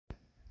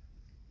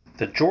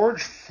The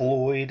George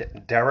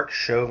Floyd Derek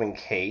Chauvin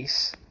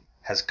case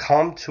has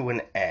come to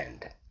an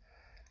end.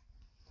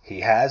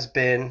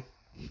 The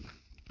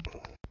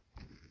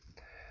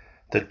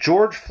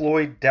George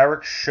Floyd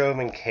Derek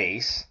Chauvin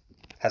case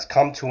has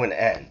come to an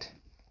end,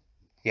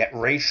 yet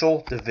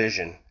racial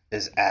division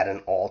is at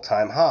an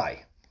all-time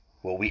high.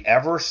 Will we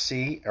ever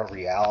see a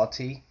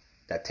reality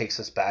that takes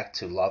us back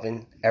to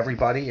loving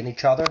everybody and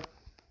each other?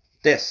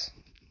 This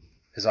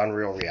is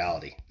Unreal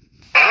Reality.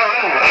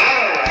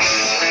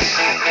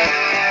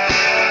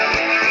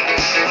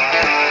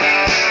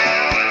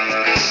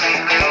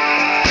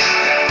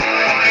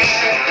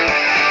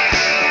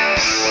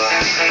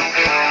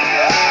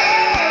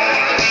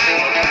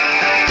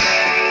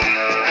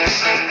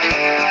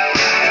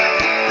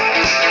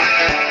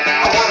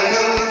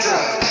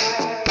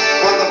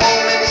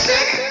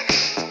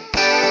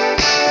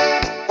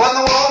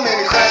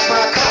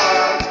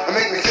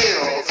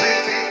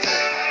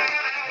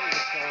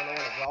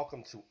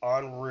 Welcome to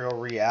Unreal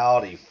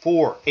Reality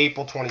for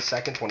April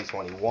 22nd,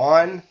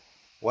 2021.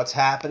 What's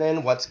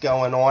happening? What's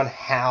going on?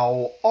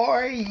 How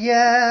are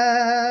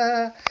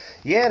ya?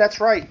 Yeah, that's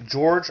right.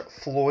 George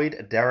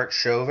Floyd Derek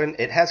Chauvin.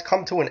 It has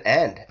come to an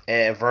end.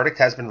 A verdict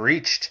has been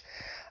reached.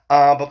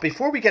 But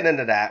before we get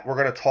into that,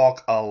 we're going to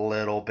talk a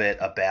little bit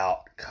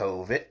about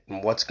COVID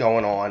and what's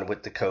going on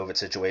with the COVID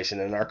situation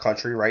in our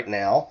country right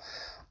now.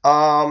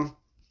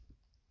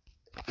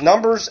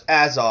 Numbers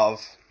as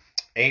of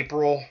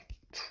April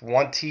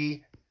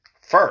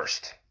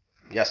 21st,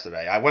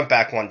 yesterday. I went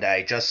back one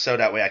day just so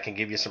that way I can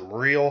give you some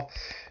real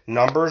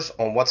numbers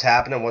on what's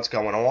happening, what's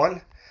going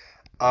on.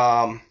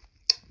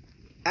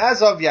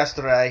 As of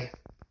yesterday,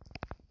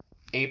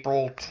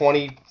 April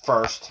 21st,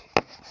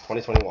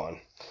 2021, the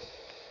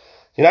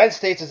United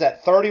States is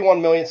at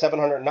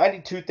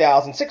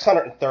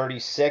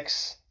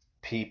 31,792,636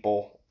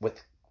 people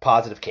with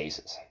positive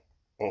cases.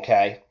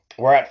 Okay?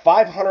 We're at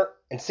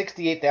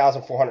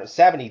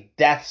 568,470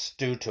 deaths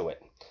due to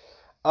it.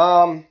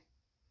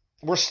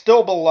 We're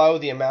still below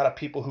the amount of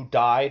people who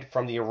died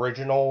from the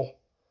original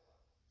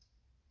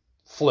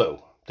flu,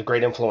 the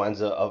Great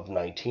Influenza of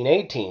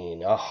 1918,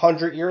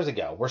 100 years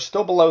ago. We're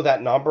still below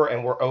that number,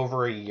 and we're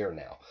over a year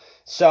now.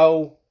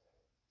 So,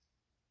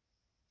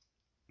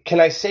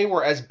 can I say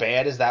we're as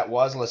bad as that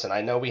was? Listen,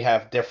 I know we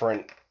have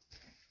different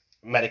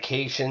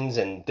medications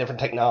and different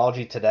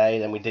technology today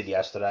than we did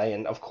yesterday,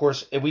 and of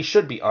course, we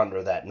should be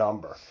under that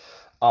number.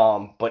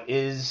 But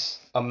is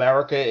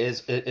America,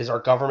 is our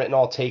government and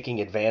all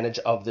taking advantage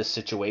of this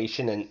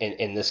situation and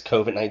in this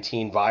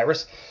COVID-19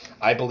 virus?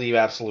 I believe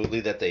absolutely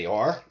that they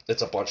are.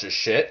 It's a bunch of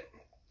shit.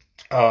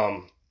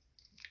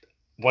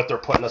 What they're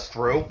putting us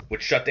through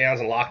with shutdowns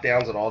and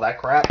lockdowns and all that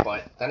crap.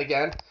 But then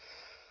again,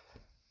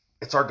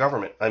 it's our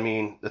government. I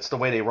mean, it's the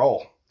way they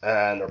roll.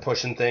 And they're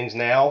pushing things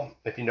now,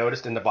 if you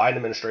noticed, in the Biden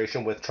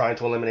administration with trying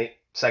to eliminate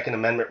Second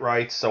Amendment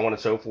rights, so on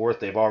and so forth.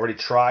 They've already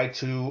tried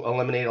to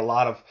eliminate a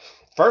lot of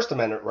First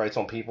Amendment rights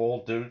on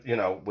people,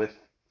 with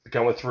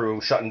going through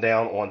shutting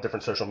down on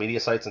different social media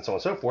sites and so on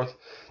and so forth.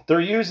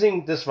 They're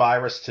using this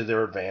virus to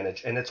their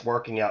advantage, and it's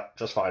working out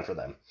just fine for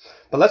them.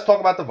 But let's talk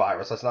about the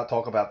virus. Let's not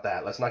talk about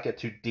that. Let's not get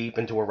too deep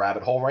into a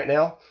rabbit hole right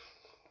now.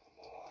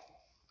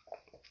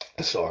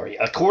 Sorry.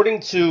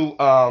 According to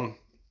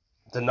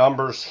the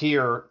numbers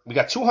here, we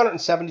got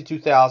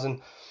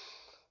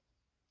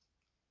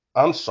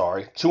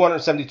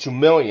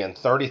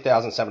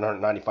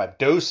 272,030,795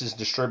 doses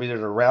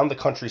distributed around the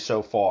country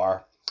so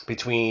far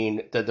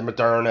between the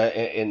Moderna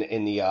and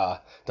the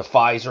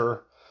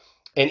Pfizer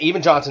and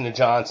even Johnson &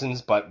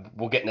 Johnson's, but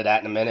we'll get into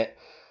that in a minute.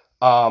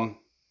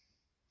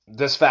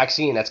 This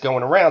vaccine that's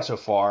going around so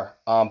far,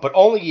 but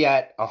only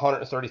yet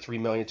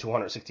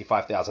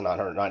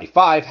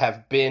 133,265,995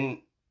 have been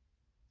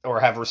or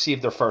have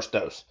received their first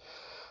dose.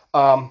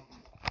 The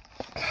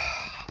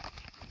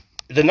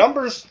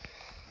numbers,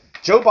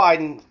 Joe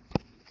Biden,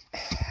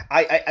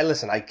 I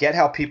listen, I get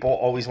how people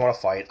always want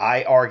to fight.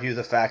 I argue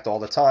the fact all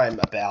the time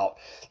about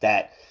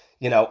that,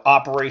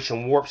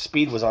 Operation Warp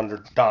Speed was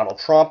under Donald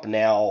Trump.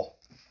 Now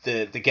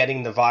the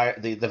getting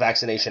the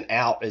vaccination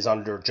out is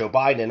under Joe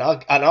Biden,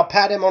 and I'll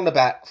pat him on the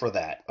back for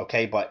that,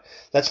 okay? But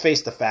let's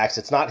face the facts.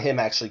 It's not him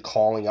actually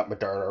calling up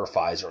Moderna or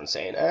Pfizer and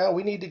saying,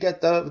 we need to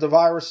get the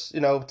virus,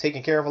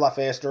 taken care of a lot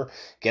faster,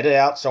 get it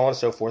out, so on and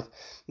so forth.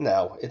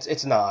 No,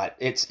 it's not.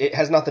 It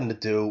has nothing to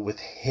do with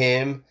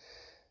him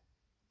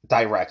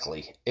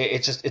directly.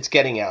 It's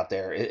getting out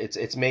there.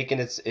 It's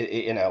making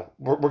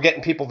we're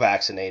getting people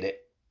vaccinated,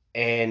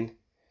 and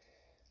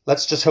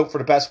let's just hope for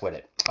the best with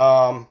it.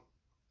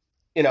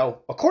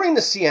 According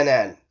to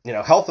CNN,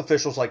 health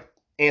officials like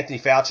Anthony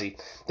Fauci,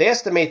 they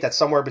estimate that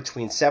somewhere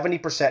between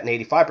 70% and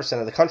 85%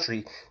 of the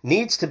country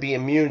needs to be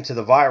immune to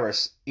the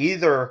virus,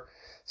 either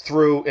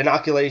through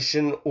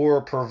inoculation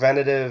or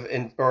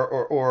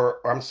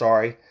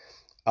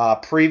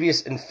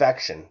previous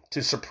infection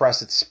to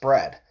suppress its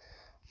spread.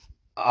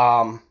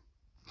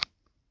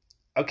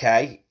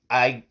 Okay,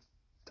 I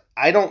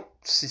don't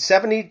see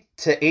 70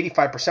 to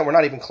 85%. We're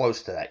not even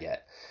close to that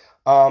yet.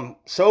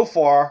 So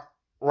far,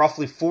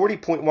 roughly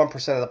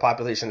 40.1% of the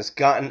population has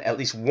gotten at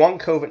least one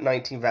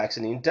COVID-19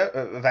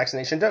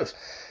 vaccination dose.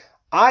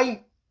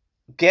 I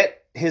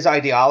get his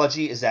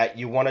ideology is that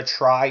you want to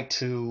try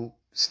to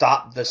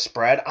stop the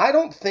spread. I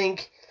don't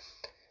think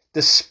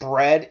the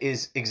spread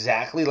is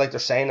exactly like they're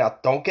saying. Now,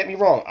 don't get me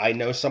wrong. I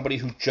know somebody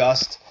who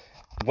just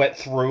went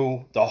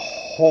through the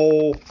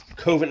whole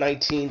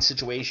COVID-19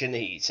 situation.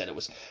 He said it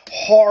was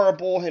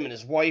horrible. Him and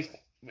his wife,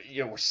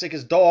 were sick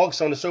as dogs,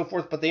 so on and so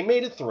forth, but they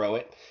made it through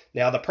it.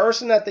 Now, the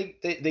person that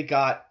they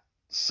got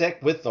sick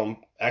with them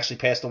actually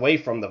passed away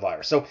from the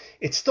virus. So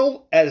it's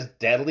still as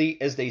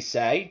deadly as they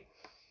say.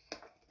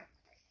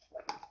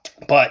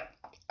 But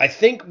I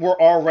think we're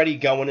already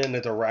going in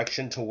a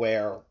direction to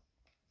where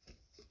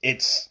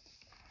it's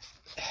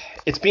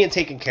being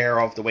taken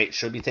care of the way it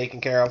should be taken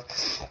care of.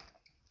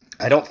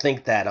 I don't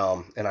think that,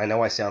 and I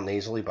know I sound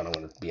nasally, but I'm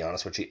going to be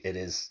honest with you, it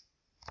is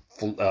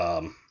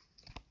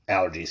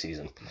allergy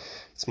season.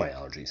 It's my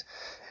allergies.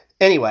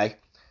 Anyway,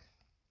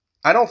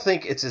 I don't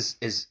think it's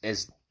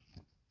as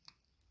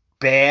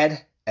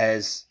bad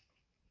as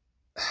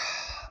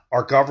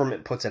our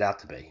government puts it out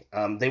to be.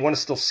 They want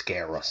to still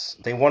scare us.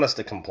 They want us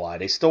to comply.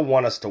 They still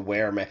want us to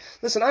wear a mask.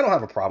 Listen, I don't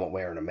have a problem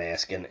wearing a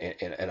mask in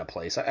a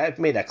place. I've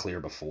made that clear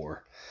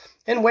before.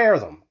 And wear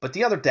them. But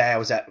the other day I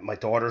was at my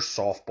daughter's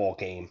softball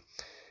game,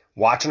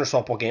 watching her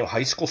softball game,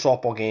 high school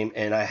softball game,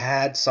 and I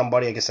had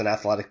somebody, I guess an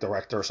athletic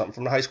director or something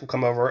from the high school,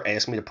 come over,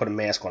 ask me to put a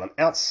mask on. I'm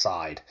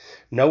outside,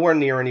 nowhere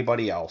near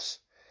anybody else.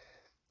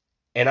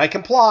 And I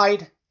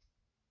complied,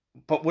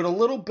 but with a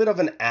little bit of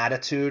an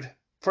attitude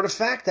for the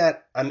fact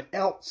that I'm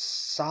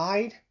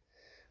outside,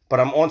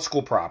 but I'm on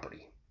school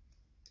property.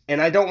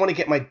 And I don't want to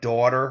get my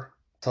daughter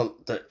to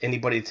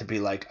anybody to be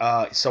like,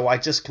 so I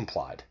just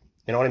complied.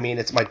 You know what I mean?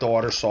 It's my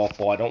daughter's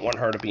softball. I don't want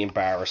her to be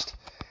embarrassed.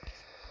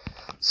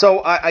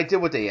 So I did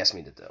what they asked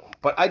me to do.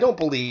 But I don't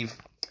believe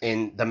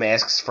in the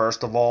masks,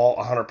 first of all,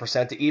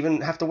 100%, to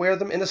even have to wear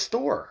them in a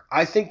store.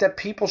 I think that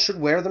people should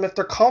wear them if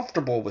they're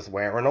comfortable with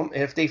wearing them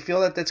and if they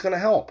feel that that's going to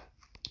help.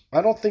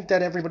 I don't think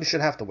that everybody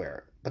should have to wear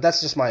it. But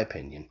that's just my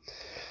opinion.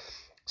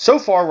 So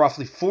far,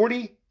 roughly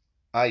 40,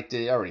 I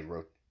already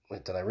wrote,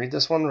 did I read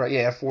this one? Right?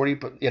 Yeah, 40,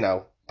 but,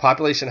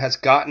 population has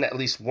gotten at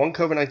least one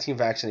COVID-19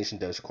 vaccination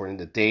dose, according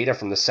to data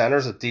from the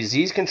Centers of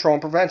Disease Control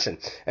and Prevention.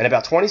 And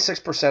about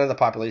 26% of the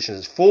population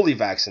is fully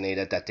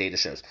vaccinated, that data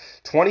shows.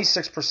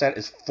 26%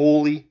 is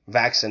fully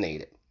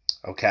vaccinated,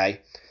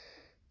 okay?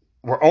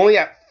 We're only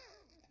at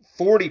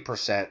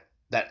 40%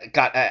 that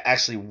got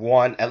actually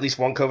at least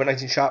one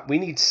COVID-19 shot. We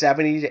need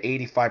 70 to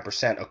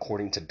 85%,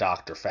 according to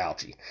Dr.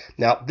 Fauci.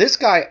 Now, this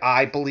guy,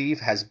 I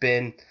believe, has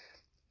been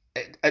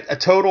a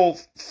total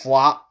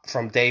flop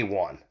from day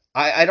one.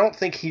 I don't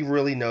think he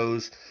really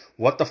knows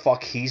what the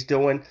fuck he's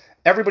doing.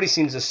 Everybody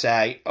seems to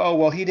say, oh,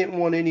 well, he didn't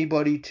want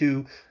anybody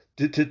to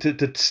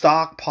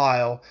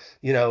stockpile,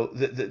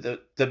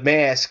 the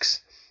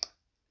masks.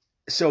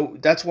 So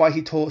that's why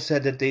he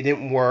said that they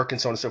didn't work and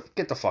so on and so forth.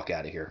 Get the fuck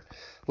out of here.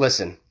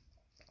 Listen,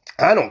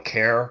 I don't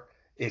care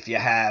if you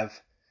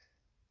have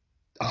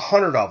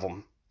 100 of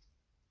them.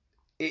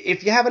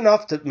 If you have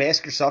enough to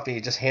mask yourself and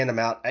you just hand them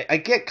out, I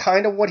get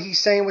kind of what he's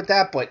saying with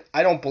that, but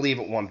I don't believe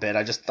it one bit.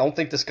 I just don't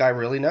think this guy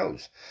really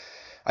knows.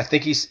 I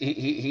think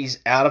he's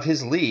out of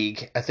his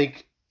league. I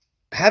think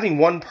having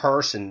one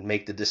person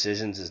make the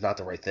decisions is not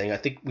the right thing. I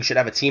think we should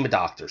have a team of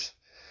doctors.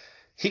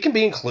 He can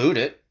be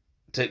included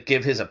to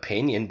give his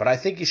opinion, but I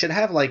think you should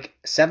have like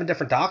 7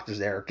 different doctors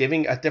there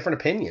giving different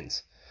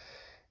opinions.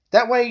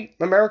 That way,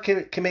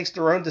 America can make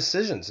their own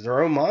decisions,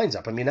 their own minds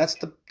up. I mean, that's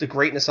the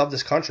greatness of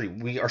this country.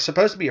 We are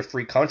supposed to be a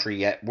free country,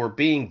 yet we're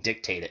being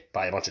dictated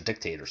by a bunch of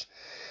dictators.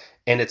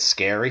 And it's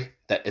scary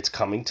that it's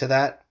coming to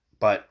that.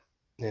 But,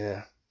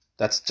 yeah,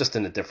 that's just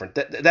in a different...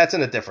 That's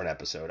in a different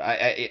episode.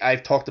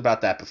 I've talked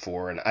about that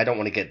before, and I don't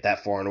want to get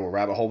that far into a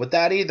rabbit hole with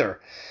that either.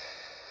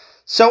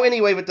 So,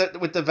 anyway, with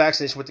the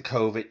vaccination, with the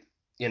COVID,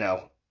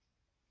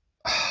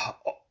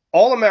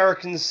 all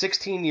Americans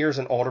 16 years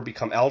and older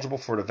become eligible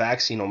for the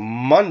vaccine on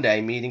Monday,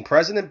 meeting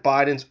President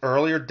Biden's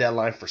earlier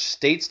deadline for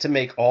states to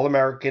make all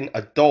American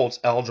adults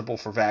eligible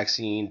for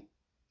vaccine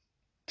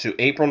to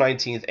April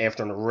 19th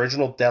after an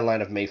original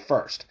deadline of May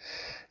 1st.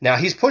 Now,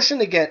 he's pushing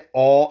to get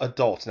all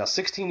adults, now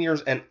 16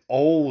 years and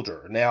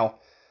older. Now,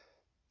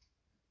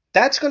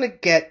 that's going to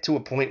get to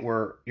a point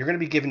where you're going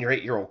to be giving your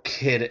 8-year-old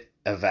kid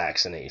a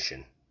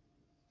vaccination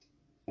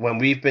when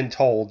we've been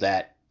told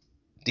that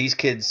these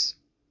kids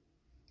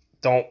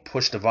don't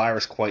push the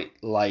virus quite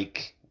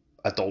like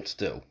adults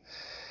do.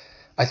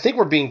 I think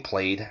we're being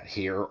played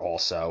here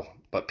also,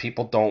 but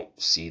people don't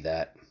see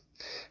that.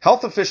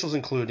 Health officials,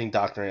 including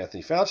Dr.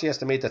 Anthony Fauci,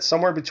 estimate that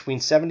somewhere between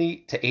 70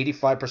 to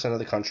 85% of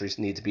the countries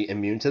need to be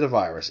immune to the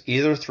virus,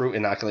 either through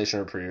inoculation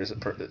or previous.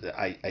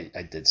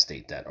 I did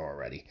state that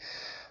already.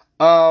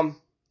 I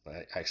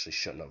actually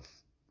shouldn't have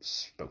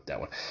spoke that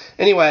one.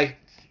 Anyway,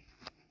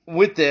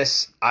 with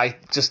this, I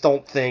just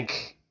don't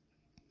think...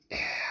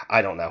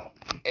 I don't know.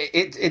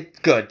 It's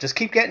good. Just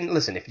keep getting...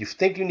 Listen, if you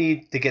think you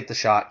need to get the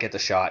shot, get the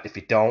shot. If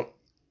you don't,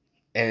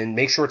 and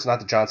make sure it's not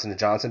the Johnson &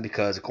 Johnson,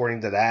 because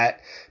according to that,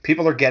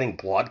 people are getting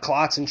blood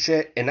clots and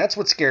shit, and that's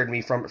what scared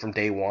me from it from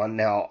day one.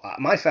 Now,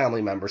 my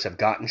family members have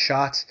gotten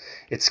shots.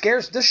 This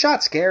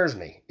shot scares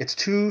me. It's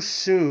too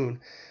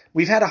soon.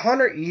 We've had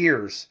 100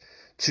 years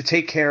to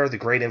take care of the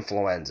great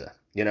influenza,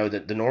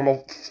 the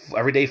normal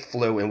everyday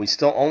flu, and we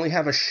still only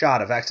have a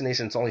shot, a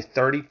vaccination that's only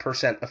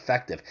 30%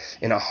 effective.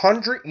 In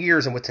 100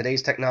 years, and with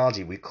today's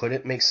technology, we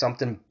couldn't make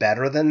something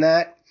better than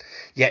that.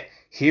 Yet,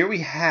 here we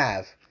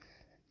have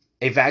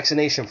a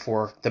vaccination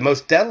for the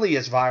most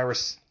deadliest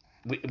virus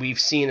we've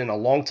seen in a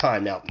long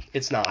time. Now,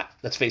 it's not.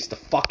 Let's face the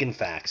fucking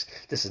facts.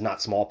 This is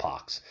not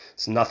smallpox.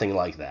 It's nothing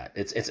like that.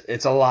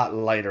 It's a lot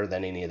lighter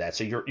than any of that.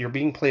 So you're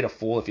being played a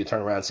fool if you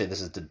turn around and say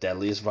this is the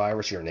deadliest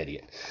virus. You're an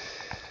idiot.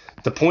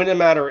 The point of the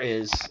matter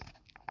is,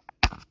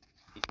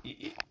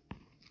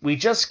 we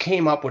just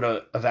came up with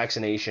a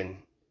vaccination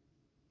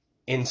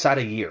inside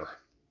a year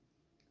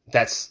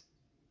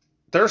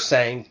they're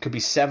saying could be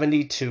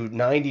 70 to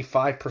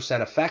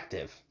 95%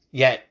 effective.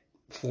 Yet,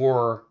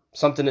 for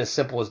something as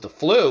simple as the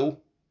flu,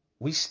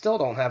 we still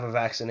don't have a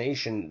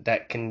vaccination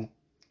that can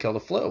kill the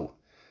flu.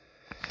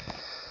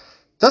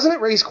 Doesn't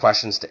it raise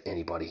questions to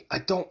anybody? I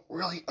don't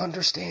really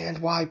understand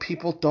why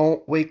people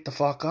don't wake the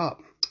fuck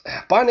up.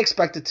 Biden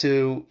expected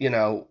to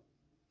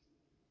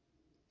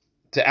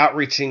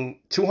outreaching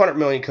 200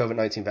 million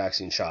COVID-19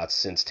 vaccine shots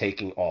since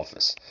taking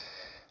office.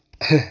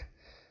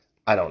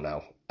 I don't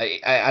know.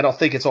 I don't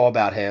think it's all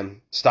about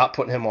him. Stop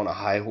putting him on a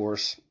high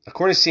horse.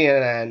 According to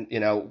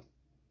CNN,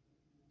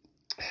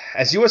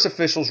 as U.S.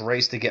 officials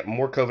race to get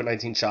more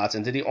COVID-19 shots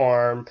into the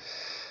arm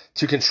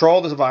to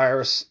control the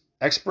virus,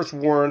 experts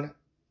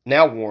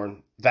now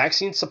warn,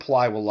 vaccine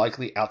supply will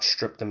likely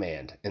outstrip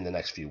demand in the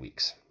next few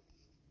weeks.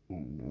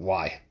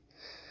 Why?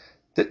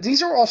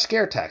 These are all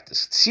scare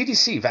tactics.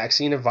 CDC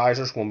vaccine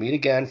advisors will meet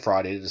again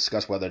Friday to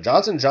discuss whether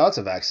Johnson &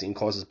 Johnson vaccine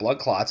causes blood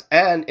clots,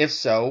 and if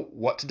so,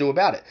 what to do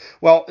about it.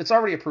 Well, it's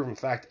already a proven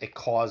fact it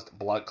caused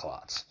blood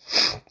clots.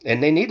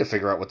 And they need to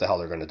figure out what the hell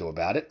they're going to do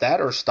about it.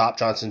 That or stop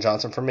Johnson &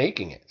 Johnson from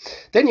making it.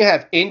 Then you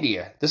have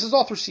India. This is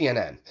all through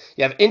CNN.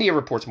 You have India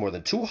reports more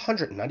than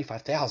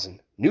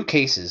 295,000 new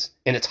cases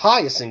in its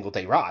highest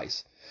single-day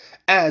rise,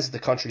 as the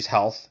country's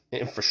health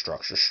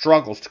infrastructure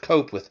struggles to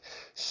cope with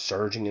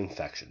surging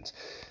infections.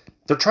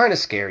 They're trying to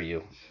scare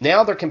you.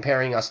 Now they're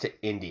comparing us to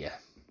India.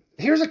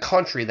 Here's a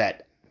country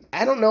that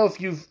I don't know if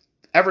you've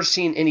ever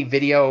seen any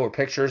video or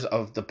pictures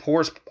of the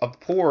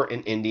poor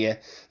in India.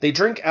 They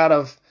drink out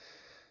of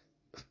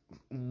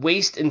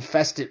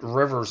waste-infested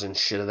rivers and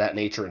shit of that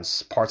nature in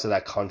parts of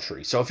that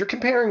country. So if you're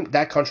comparing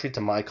that country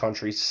to my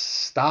country,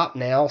 stop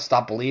now.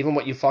 Stop believing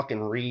what you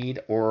fucking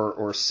read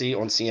or see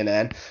on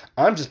CNN.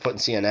 I'm just putting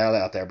CNN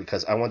out there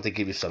because I want to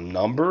give you some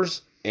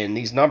numbers. And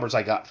these numbers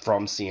I got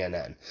from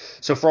CNN.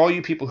 So for all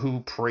you people who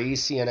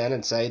praise CNN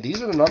and say,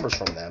 these are the numbers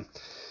from them,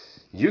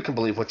 you can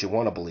believe what you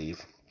want to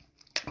believe.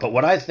 But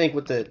what I think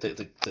with the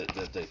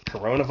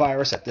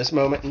coronavirus at this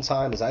moment in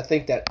time is I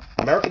think that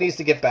America needs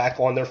to get back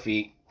on their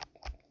feet.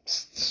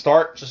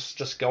 Start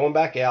just going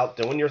back out,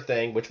 doing your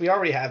thing, which we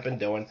already have been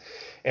doing.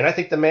 And I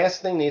think the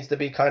mask thing needs to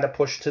be kind of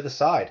pushed to the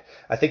side.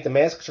 I think the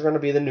masks are going to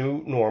be the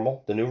new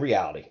normal, the new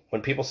reality.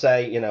 When people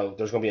say,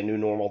 there's going to be a new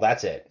normal,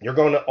 that's it. You're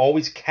going to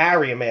always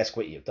carry a mask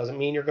with you. It doesn't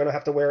mean you're going to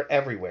have to wear it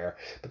everywhere,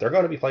 but there are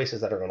going to be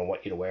places that are going to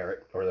want you to wear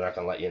it, or they're not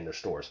going to let you in their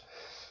stores.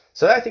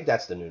 So I think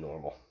that's the new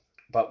normal.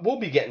 But we'll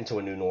be getting to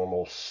a new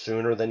normal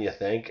sooner than you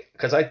think,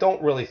 because I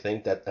don't really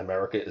think that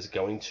America is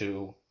going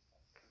to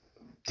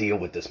deal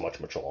with this much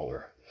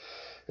longer.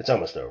 It's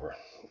almost over.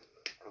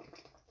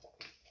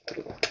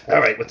 All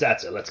right, with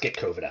that said, let's get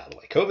COVID out of the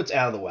way. COVID's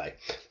out of the way.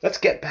 Let's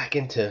get back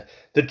into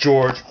the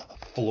George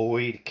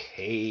Floyd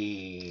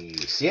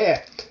case.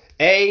 Yeah,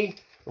 a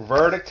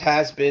verdict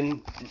has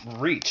been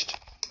reached.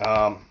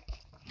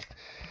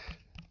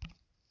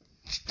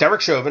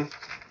 Derek Chauvin,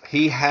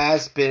 he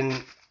has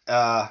been,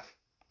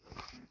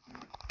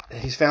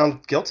 he's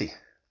found guilty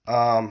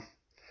on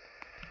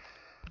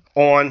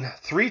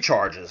 3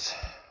 charges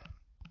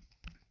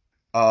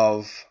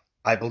of,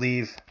 I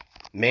believe,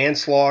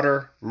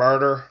 manslaughter,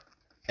 murder,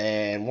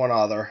 and one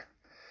other.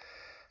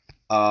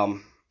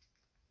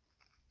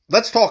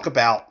 Let's talk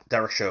about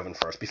Derek Chauvin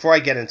first, before I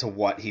get into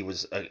what he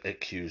was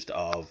accused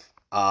of.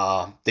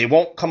 They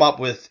won't come up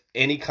with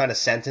any kind of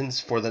sentence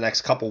for the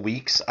next couple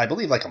weeks. I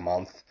believe like a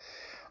month.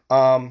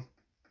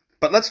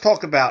 But let's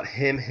talk about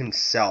him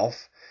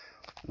himself,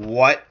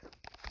 what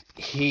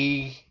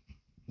he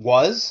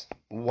was,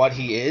 what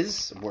he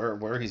is,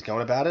 where he's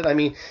going about it. I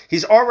mean,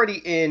 he's already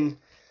in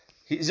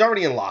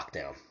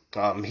lockdown.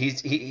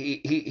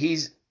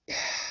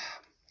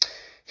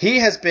 He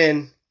has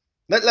been,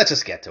 let's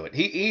just get to it.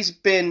 He's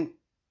been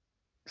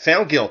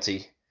found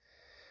guilty,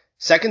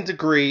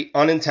 2nd-degree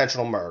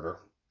unintentional murder,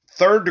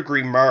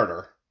 3rd-degree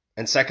murder,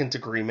 and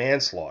 2nd-degree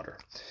manslaughter.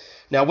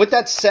 Now, with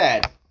that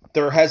said,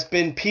 there has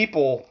been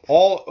people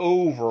all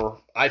over,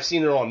 I've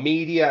seen it on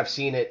media, I've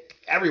seen it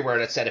everywhere,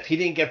 that said if he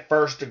didn't get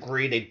 1st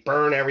degree, they'd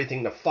burn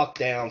everything the fuck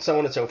down, so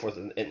on and so forth.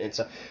 And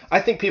so I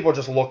think people are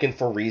just looking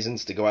for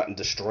reasons to go out and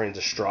destroy and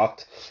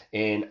destruct.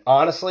 And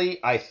honestly,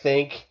 I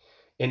think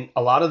in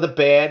a lot of the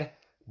bad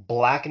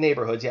black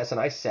neighborhoods, yes,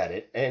 and I said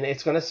it, and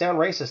it's going to sound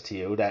racist to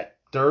you, that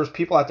there's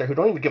people out there who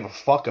don't even give a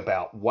fuck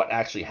about what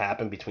actually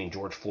happened between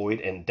George Floyd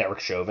and Derek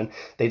Chauvin.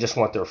 They just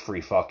want their free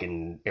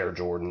fucking Air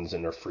Jordans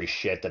and their free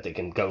shit that they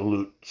can go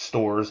loot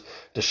stores,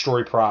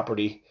 destroy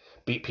property,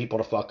 beat people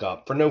to fuck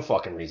up for no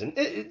fucking reason.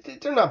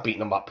 They're not beating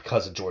them up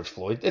because of George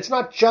Floyd. It's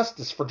not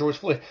justice for George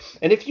Floyd.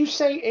 And if you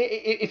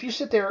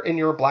sit there and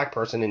you're a black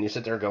person and you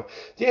sit there and go,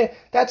 yeah,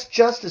 that's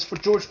justice for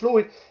George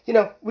Floyd,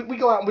 we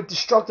go out with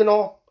destruct and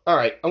all. All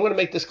right, I'm going to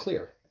make this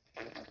clear.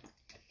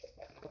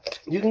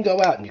 You can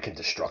go out and you can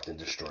destruct and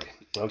destroy.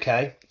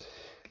 Okay?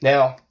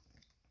 Now,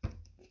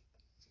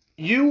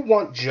 you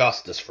want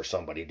justice for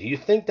somebody. Do you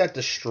think that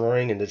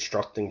destroying and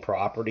destructing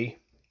property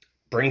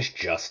brings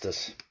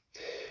justice?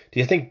 Do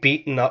you think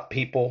beating up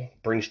people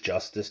brings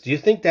justice? Do you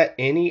think that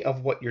any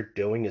of what you're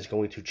doing is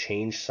going to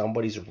change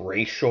somebody's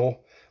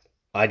racial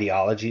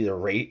ideology,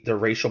 their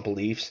racial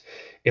beliefs,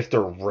 if they're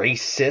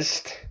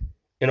racist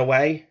in a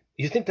way?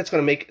 You think that's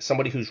going to make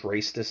somebody who's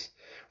racist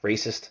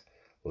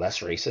less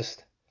racist?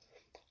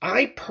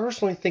 I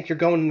personally think you're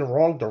going in the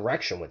wrong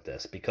direction with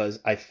this, because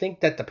I think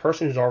that the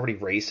person who's already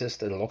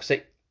racist and looks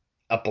at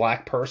a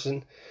black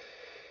person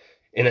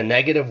in a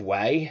negative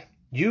way,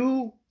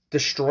 you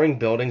destroying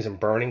buildings and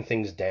burning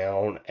things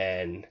down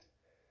and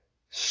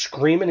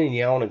screaming and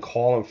yelling and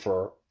calling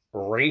for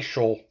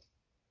racial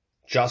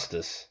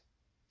justice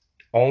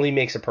only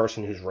makes a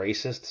person who's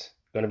racist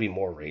going to be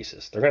more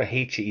racist. They're going to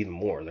hate you even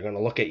more. They're going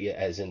to look at you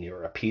as in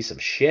you're a piece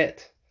of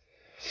shit.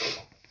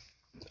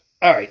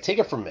 All right, take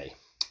it from me.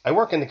 I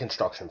work in the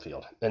construction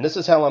field, and this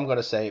is how I'm going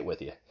to say it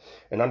with you.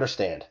 And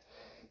understand,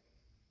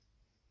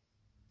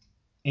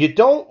 you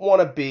don't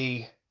want to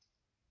be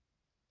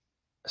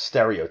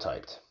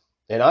stereotyped.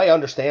 And I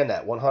understand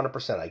that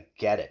 100%. I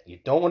get it. You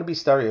don't want to be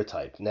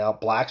stereotyped. Now,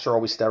 blacks are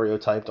always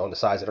stereotyped on the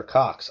size of their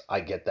cocks. I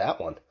get that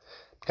one.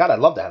 God, I'd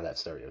love to have that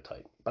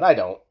stereotype. But I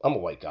don't. I'm a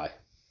white guy.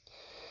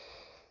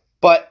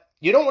 But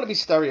you don't want to be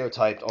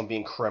stereotyped on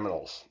being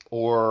criminals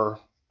or,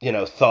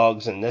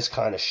 thugs and this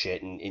kind of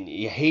shit. And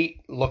you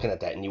hate looking at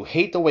that. And you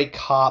hate the way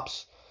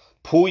cops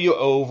pull you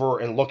over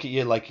and look at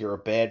you like you're a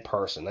bad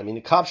person. I mean,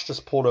 the cops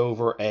just pulled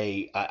over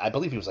I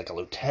believe he was like a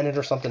lieutenant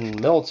or something in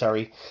the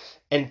military,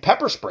 and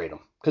pepper sprayed him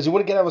because he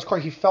wouldn't get out of his car.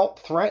 He felt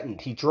threatened.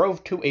 He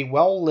drove to a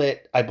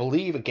well-lit, I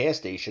believe, a gas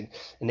station,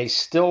 and they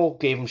still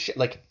gave him shit.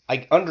 Like,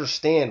 I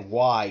understand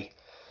why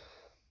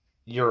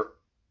you're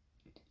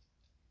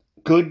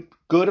good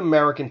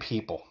American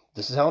people.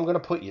 This is how I'm going to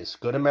put you.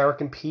 Good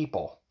American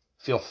people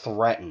feel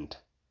threatened.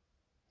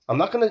 I'm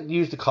not going to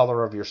use the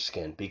color of your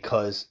skin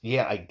because,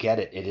 yeah, I get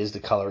it. It is the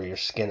color of your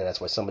skin, and that's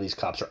why some of these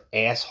cops are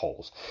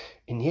assholes.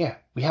 And, yeah,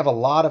 we have a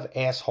lot of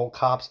asshole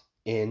cops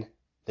in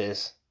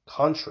this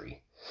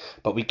country.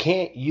 But we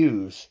can't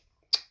use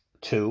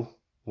 2,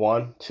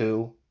 1,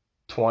 2,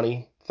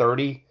 20,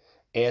 30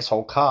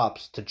 asshole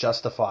cops to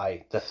justify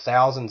the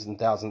thousands and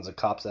thousands of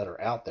cops that are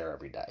out there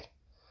every day.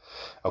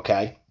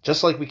 Okay?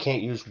 Just like we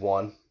can't use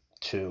 1,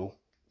 2,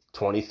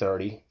 20,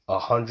 30,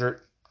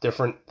 100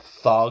 different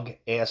thug,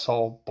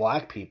 asshole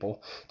black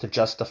people to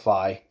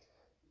justify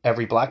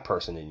every black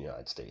person in the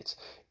United States.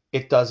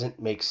 It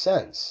doesn't make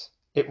sense.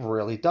 It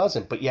really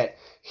doesn't. But yet,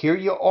 here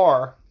you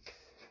are.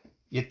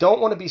 You don't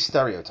want to be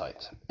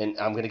stereotyped. And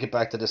I'm going to get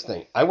back to this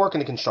thing. I work in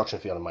the construction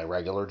field in my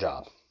regular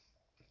job.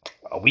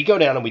 We go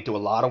down and we do a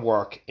lot of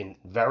work in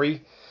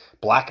very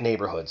black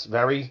neighborhoods,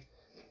 very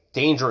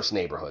dangerous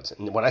neighborhoods.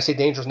 And when I say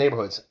dangerous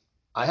neighborhoods,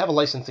 I have a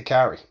license to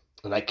carry.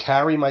 And I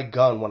carry my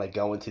gun when I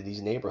go into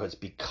these neighborhoods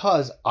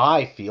because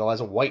I feel, as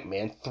a white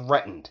man,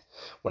 threatened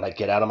when I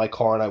get out of my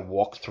car and I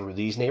walk through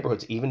these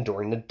neighborhoods, even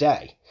during the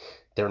day.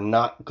 They're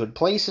not good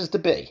places to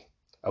be.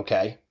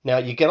 Okay? Now,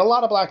 you get a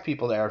lot of black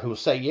people there who will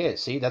say, yeah,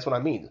 see, that's what I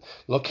mean.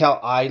 Look how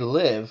I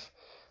live.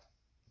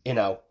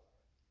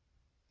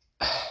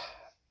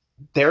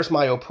 There's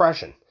my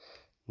oppression.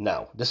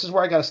 No, this is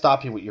where I got to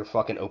stop you with your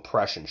fucking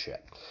oppression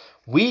shit.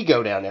 We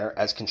go down there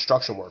as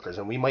construction workers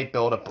and we might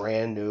build a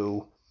brand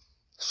new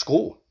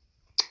school,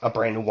 a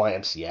brand new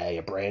YMCA,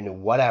 a brand new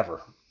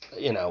whatever,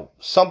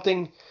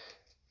 something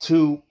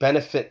to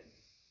benefit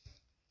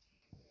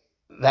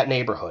that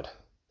neighborhood.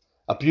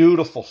 A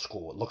beautiful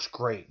school. It looks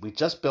great. We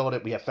just built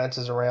it. We have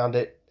fences around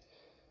it.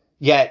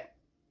 Yet,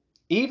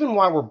 even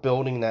while we're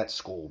building that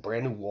school,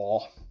 brand new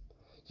wall,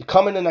 you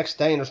come in the next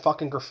day and there's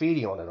fucking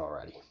graffiti on it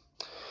already.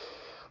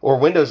 Or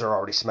windows are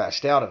already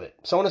smashed out of it.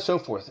 So on and so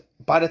forth.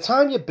 By the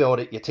time you build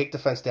it, you take the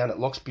fence down, it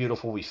looks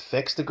beautiful. We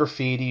fix the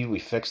graffiti, we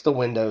fix the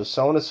windows,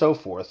 so on and so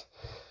forth.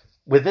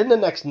 Within the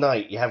next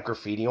night, you have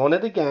graffiti on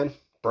it again,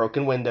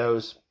 broken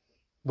windows.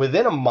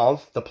 Within a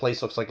month, the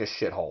place looks like a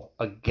shithole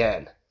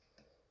again.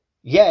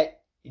 Yet,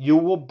 you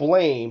will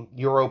blame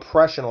your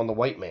oppression on the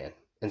white man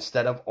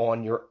instead of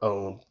on your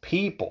own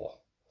people.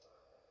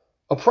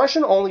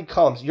 Oppression only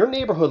comes, your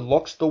neighborhood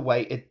looks the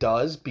way it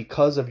does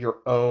because of your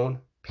own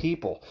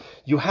people.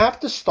 You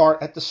have to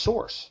start at the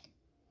source.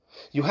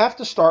 You have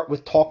to start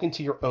with talking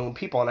to your own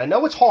people. And I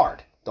know it's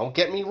hard. Don't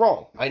get me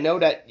wrong. I know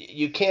that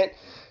you can't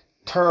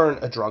turn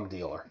a drug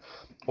dealer.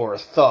 or a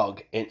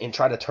thug and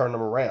try to turn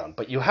them around.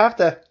 But you have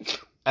to,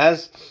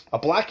 as a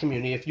black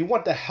community, if you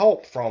want the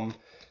help from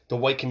the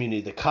white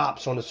community, the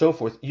cops, so on and so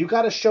forth, you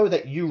got to show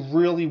that you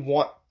really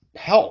want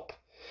help.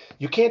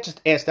 You can't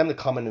just ask them to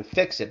come in and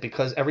fix it,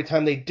 because every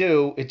time they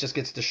do, it just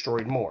gets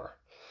destroyed more.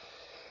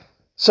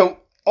 So,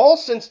 all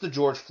since the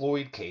George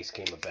Floyd case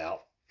came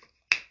about,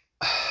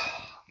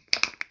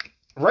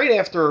 right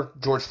after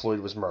George Floyd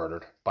was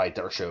murdered by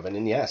Derek Chauvin,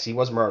 and yes, he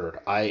was murdered,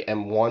 I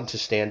am one to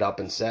stand up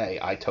and say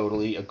I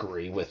totally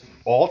agree with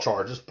all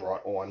charges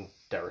brought on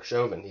Derek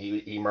Chauvin.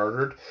 He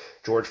murdered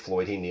George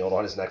Floyd. He kneeled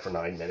on his neck for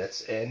 9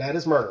 minutes, and that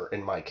is murder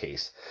in my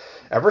case.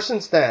 Ever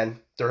since then,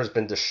 there has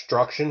been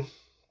destruction,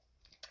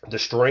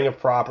 destroying of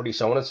property,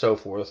 so on and so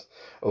forth,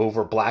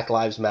 over Black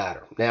Lives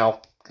Matter.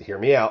 Now, hear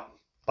me out.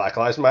 Black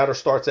Lives Matter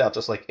starts out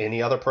just like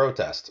any other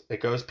protest.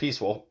 It goes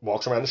peaceful,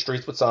 walks around the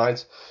streets with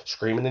signs,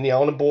 screaming and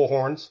yelling and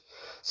bullhorns,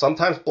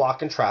 sometimes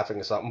blocking traffic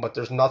or something, but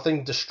there's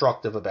nothing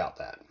destructive about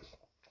that.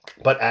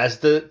 But as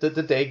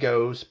the day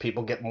goes,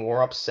 people get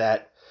more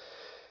upset,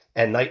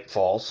 and night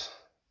falls,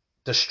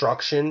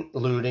 destruction,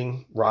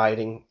 looting,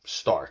 rioting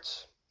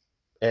starts.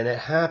 And it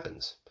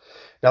happens.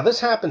 Now,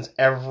 this happens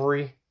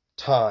every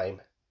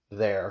time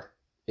there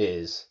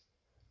is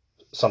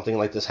something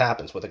like this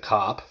happens with a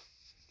cop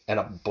and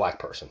a black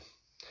person.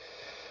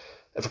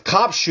 If a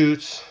cop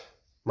shoots,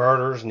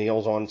 murders,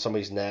 kneels on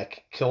somebody's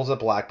neck, kills a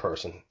black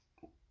person,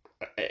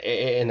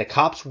 and the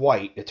cop's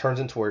white, it turns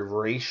into a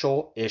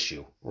racial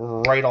issue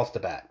right off the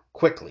bat,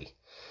 quickly.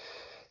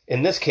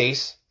 In this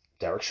case,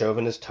 Derek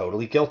Chauvin is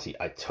totally guilty.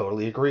 I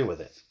totally agree with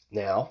it.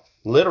 Now,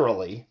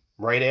 literally,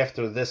 right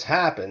after this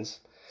happens,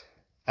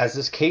 as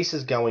this case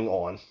is going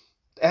on,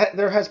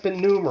 there has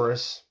been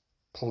numerous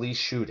police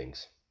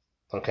shootings.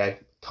 Okay?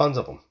 Tons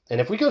of them.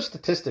 And if we go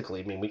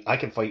statistically, I mean, I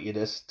can fight you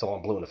this till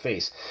I'm blue in the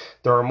face.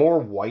 There are more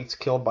whites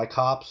killed by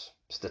cops,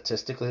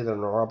 statistically,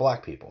 than there are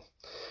black people.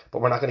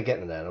 But we're not going to get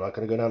into that. I'm not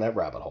going to go down that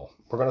rabbit hole.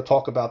 We're going to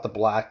talk about the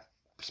blacks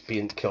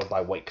being killed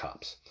by white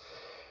cops.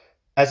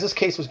 As this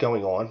case was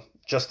going on,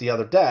 just the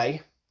other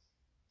day,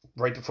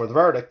 right before the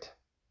verdict,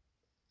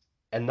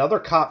 another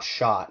cop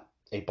shot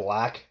a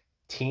black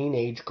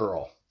teenage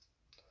girl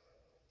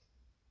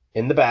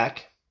in the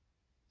back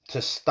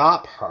to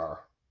stop her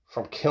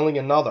from killing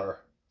another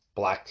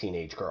black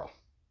teenage girl.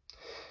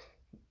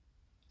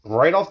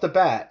 Right off the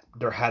bat,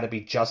 there had to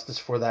be justice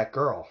for that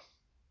girl.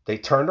 They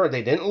turned her,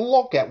 they didn't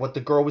look at what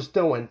the girl was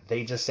doing,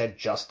 they just said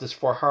justice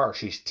for her.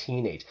 She's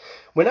teenage.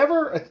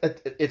 Whenever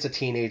it's a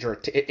teenager,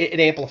 it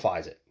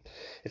amplifies it.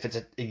 If it's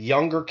a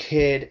younger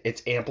kid,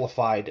 it's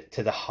amplified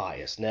to the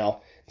highest.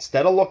 Now,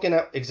 instead of looking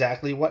at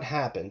exactly what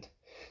happened,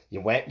 you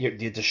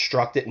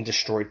destructed and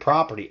destroyed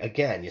property.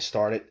 Again, you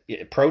started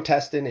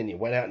protesting and you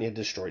went out and you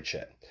destroyed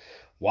shit.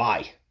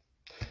 Why?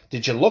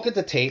 Did you look at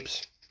the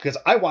tapes? Because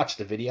I watched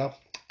the video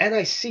and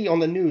I see on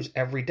the news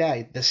every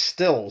day the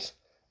stills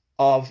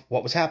of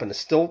what was happening. The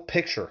still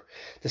picture.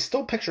 The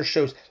still picture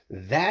shows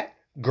that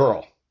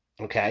girl,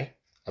 okay?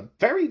 A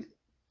very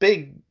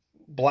big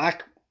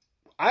black,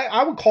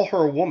 I would call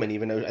her a woman,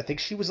 even though I think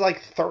she was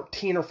like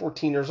 13 or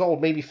 14 years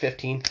old, maybe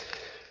 15,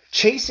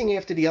 chasing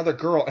after the other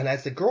girl. And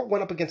as the girl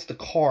went up against the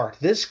car,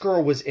 this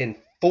girl was in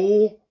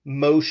full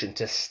motion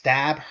to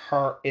stab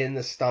her in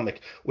the stomach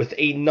with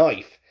a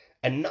knife,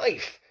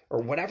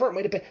 or whatever it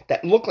might have been,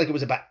 that looked like it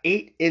was about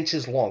 8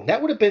 inches long.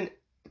 That would have been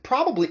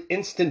probably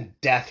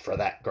instant death for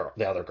that girl,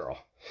 the other girl.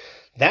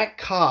 That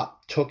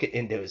cop took it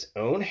into his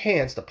own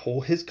hands to pull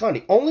his gun.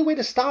 The only way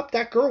to stop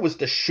that girl was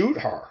to shoot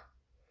her.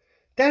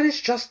 That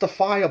is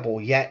justifiable,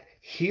 yet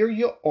here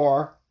you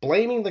are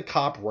blaming the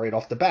cop right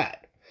off the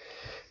bat.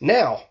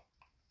 Now,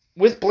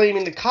 with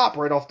blaming the cop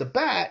right off the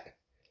bat,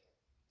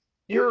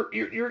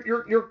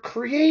 you're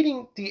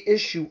creating the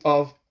issue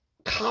of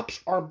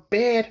cops are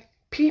bad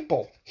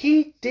people.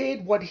 He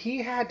did what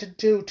he had to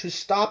do to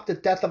stop the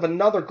death of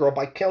another girl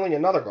by killing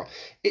another girl.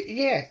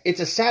 It's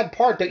a sad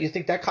part. Don't you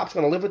think that cop's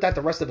going to live with that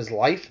the rest of his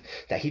life?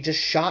 That he just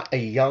shot a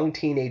young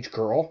teenage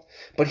girl?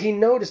 But he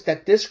noticed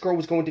that this girl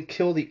was going to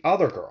kill the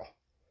other girl.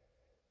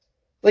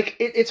 Like,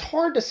 it's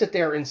hard to sit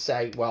there and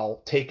say,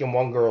 well, taking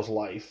one girl's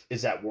life,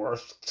 is that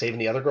worth saving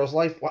the other girl's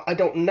life? Well, I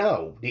don't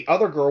know. The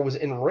other girl was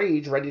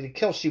enraged, ready to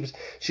kill. She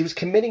was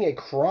committing a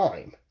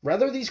crime.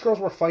 Rather these girls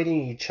were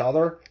fighting each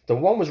other, the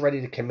one was ready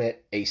to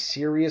commit a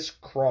serious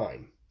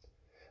crime.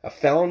 A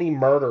felony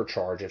murder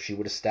charge if she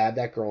would have stabbed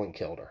that girl and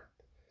killed her.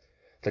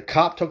 The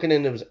cop took it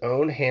into his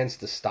own hands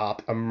to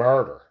stop a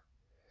murder.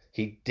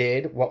 He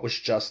did what was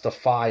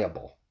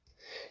justifiable.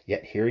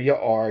 Yet here you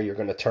are, you're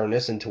going to turn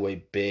this into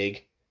a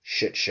big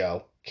shit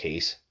show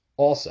case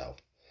also.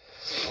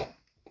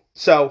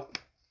 So,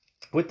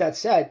 with that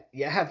said,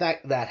 you have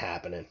that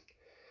happening.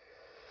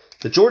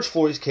 The George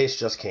Floyd case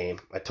just came.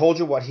 I told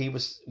you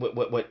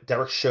what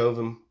Derek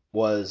Chauvin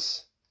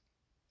was,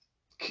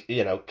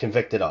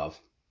 convicted of.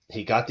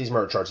 He got these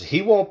murder charges.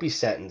 He won't be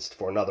sentenced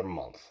for another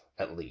month,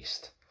 at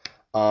least.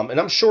 And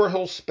I'm sure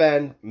he'll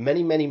spend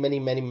many, many,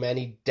 many, many,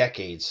 many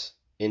decades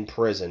in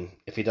prison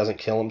if he doesn't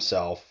kill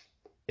himself.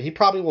 He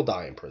probably will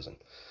die in prison.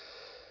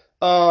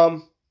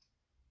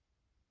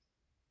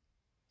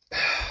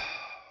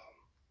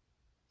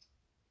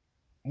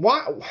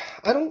 Why?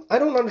 I don't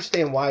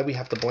understand why we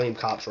have to blame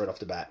cops right off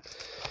the bat.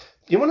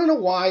 You want to know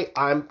why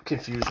I'm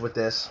confused with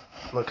this?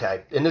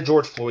 Okay, in the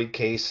George Floyd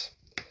case,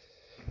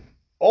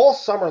 all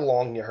summer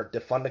long you heard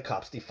defund the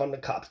cops, defund the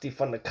cops,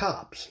 defund the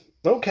cops.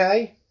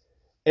 Okay,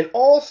 and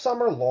all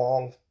summer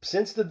long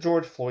since the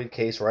George Floyd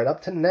case right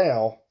up to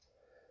now,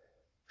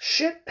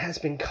 shit has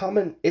been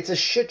coming. It's a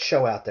shit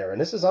show out there,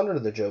 and this is under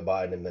the Joe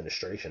Biden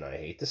administration. I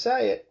hate to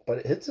say it, but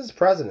it's his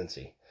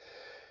presidency.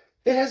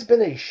 It has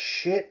been a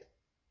shit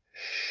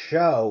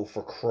show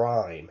for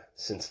crime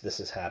since this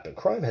has happened.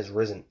 Crime has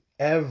risen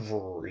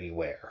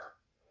everywhere.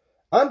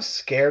 I'm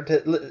scared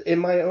to in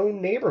my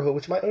own neighborhood,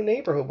 which my own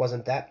neighborhood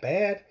wasn't that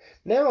bad.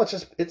 Now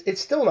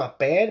it's still not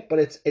bad,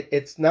 but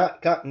it's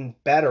not gotten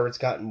better. It's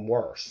gotten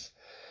worse.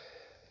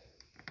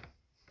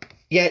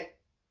 Yet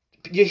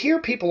you hear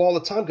people all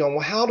the time going,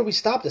 well, how do we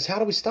stop this? How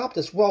do we stop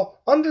this? Well,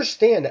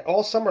 understand that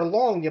all summer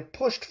long you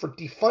pushed for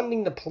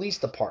defunding the police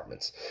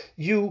departments.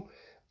 You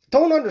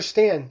don't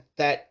understand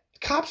that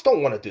cops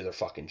don't want to do their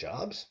fucking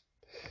jobs.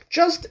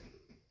 Just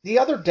the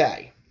other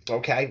day,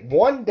 okay,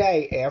 one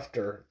day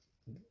after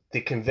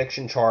the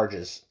conviction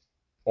charges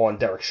on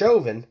Derek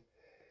Chauvin,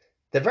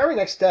 the very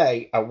next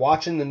day I'm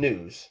watching the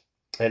news,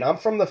 and I'm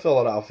from the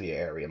Philadelphia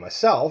area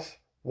myself,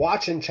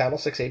 watching Channel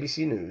 6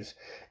 ABC News,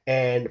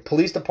 and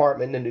police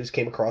department in the news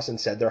came across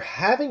and said they're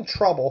having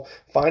trouble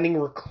finding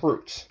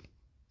recruits.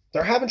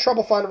 They're having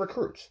trouble finding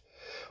recruits.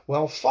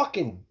 Well,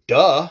 fucking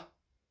duh.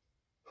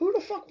 Who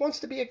the fuck wants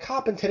to be a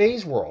cop in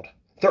today's world?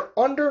 They're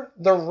under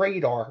the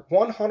radar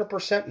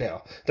 100%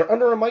 now. They're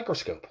under a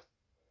microscope.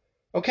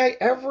 Okay,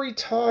 every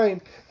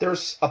time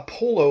there's a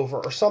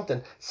pullover or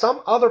something,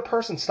 some other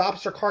person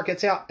stops their car,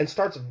 gets out, and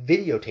starts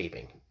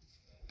videotaping.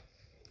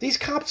 These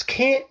cops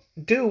can't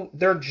do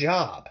their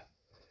job.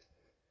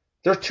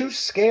 They're too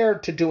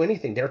scared to do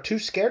anything. They're too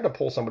scared to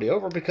pull somebody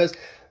over because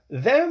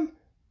them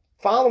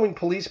following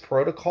police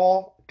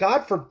protocol,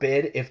 God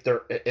forbid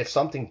if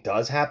something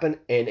does happen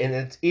and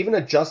it's even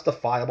a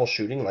justifiable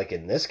shooting, like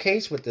in this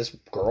case with this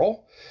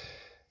girl,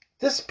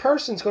 this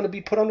person's going to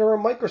be put under a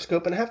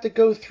microscope and have to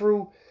go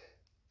through.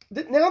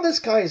 Now this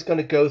guy is going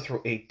to go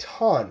through a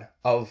ton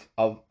of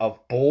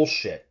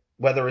bullshit,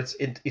 whether it's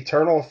in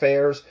eternal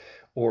affairs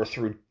or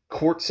through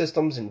court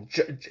systems, and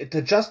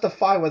to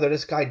justify whether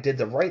this guy did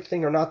the right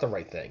thing or not the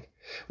right thing.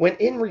 When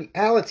in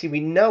reality, we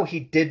know he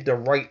did the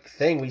right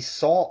thing. We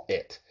saw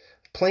it.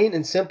 Plain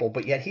and simple,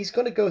 but yet he's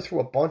going to go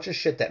through a bunch of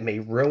shit that may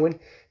ruin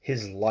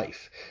his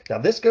life. Now,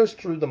 this goes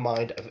through the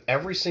mind of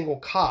every single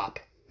cop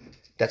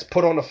that's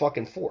put on the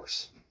fucking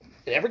force.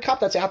 Every cop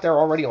that's out there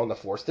already on the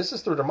force, this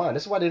is through their mind.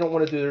 This is why they don't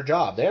want to do their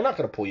job. They're not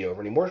going to pull you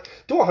over anymore.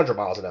 Do 100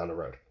 miles down the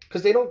road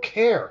because they don't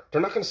care.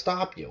 They're not going to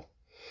stop you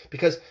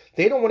because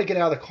they don't want to get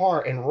out of the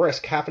car and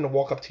risk having to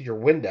walk up to your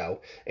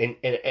window and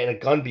a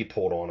gun be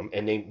pulled on them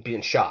and they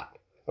being shot.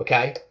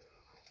 Okay?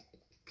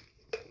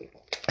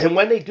 And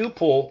when they do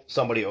pull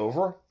somebody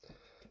over,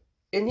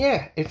 and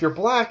yeah, if you're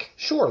black,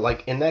 sure,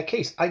 like in that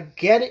case, I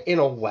get it in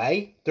a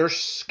way. They're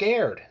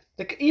scared.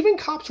 Even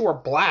cops who are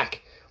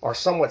black are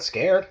somewhat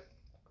scared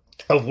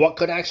of what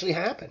could actually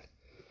happen.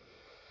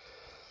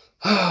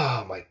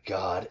 Oh my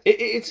God,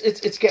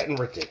 it's getting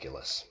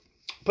ridiculous.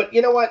 But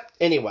you know what?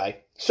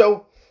 Anyway,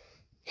 so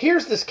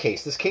here's this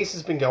case. This case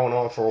has been going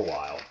on for a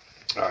while.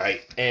 All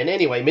right, and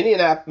anyway,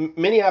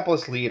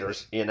 Minneapolis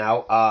leaders,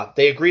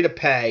 they agree to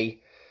pay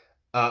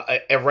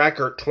a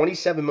record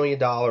 $27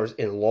 million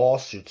in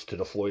lawsuits to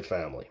the Floyd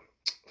family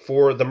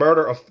for the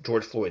murder of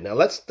George Floyd. Now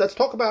let's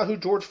talk about who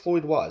George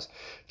Floyd was.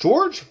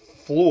 George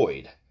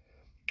Floyd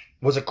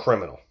was a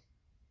criminal.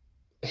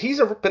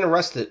 He's been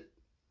arrested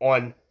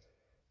on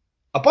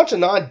a bunch of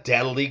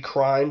non-deadly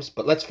crimes,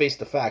 but let's face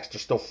the facts.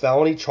 There's still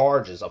felony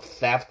charges of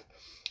theft,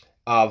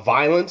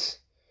 violence,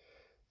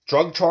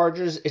 drug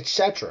charges,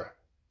 etc.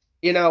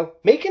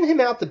 Making him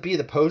out to be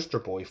the poster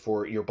boy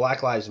for your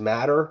Black Lives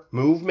Matter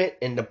movement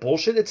and the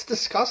bullshit, it's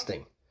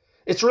disgusting.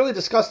 It's really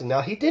disgusting.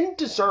 Now, he didn't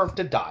deserve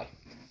to die.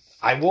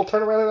 I will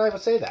turn around and I will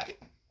say that.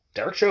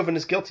 Derek Chauvin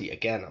is guilty.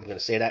 Again, I'm going to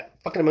say that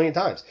fucking a million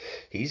times.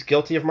 He's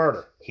guilty of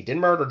murder. He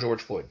didn't murder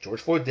George Floyd.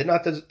 George Floyd did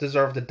not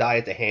deserve to die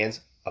at the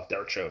hands of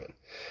Derek Chauvin.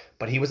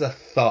 But he was a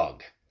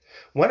thug.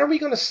 When are we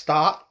going to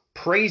stop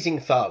praising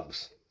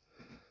thugs?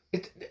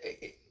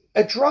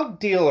 A drug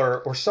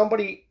dealer or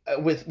somebody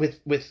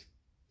with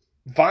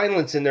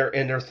violence in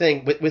their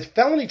thing, with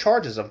felony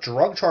charges of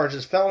drug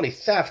charges, felony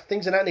theft,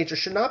 things of that nature,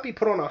 should not be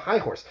put on a high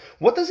horse.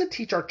 What does it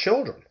teach our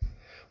children?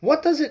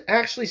 What does it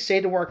actually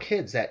say to our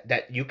kids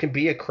that you can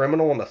be a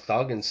criminal and a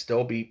thug and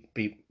still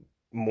be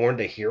mourned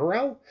a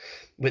hero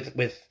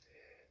with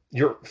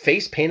your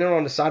face painted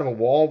on the side of a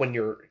wall when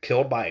you're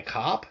killed by a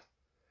cop?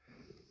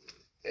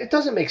 It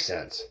doesn't make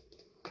sense.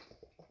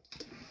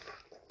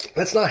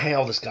 Let's not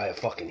hail this guy a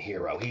fucking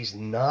hero. He's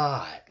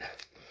not.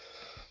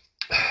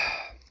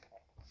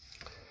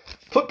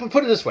 Put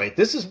it this way.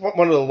 This is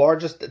one of the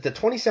largest. The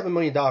 $27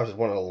 million is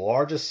one of the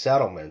largest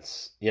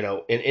settlements, in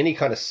any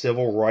kind of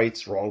civil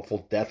rights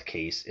wrongful death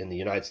case in the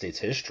United States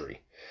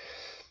history.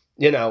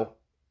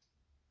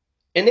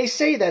 And they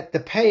say that the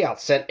payout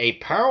sent a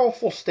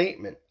powerful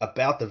statement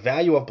about the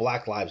value of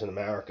black lives in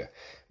America.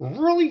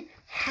 Really?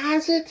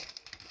 Has it?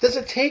 Does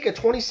it take a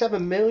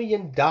 $27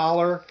 million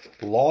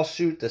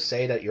lawsuit to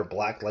say that your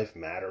black life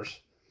matters?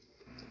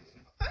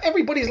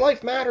 Everybody's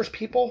life matters,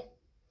 people.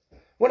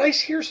 When I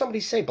hear somebody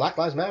say Black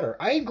Lives Matter,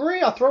 I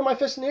agree. I'll throw my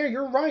fist in the air.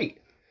 You're right.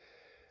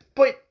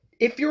 But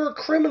if you're a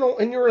criminal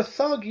and you're a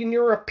thug and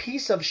you're a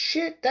piece of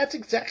shit, that's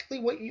exactly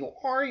what you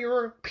are.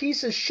 You're a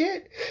piece of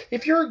shit.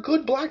 If you're a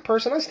good black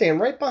person, I stand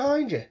right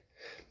behind you.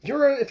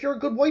 If you're a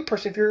good white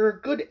person, if you're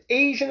a good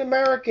Asian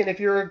American, if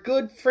you're a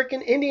good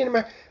freaking Indian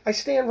American, I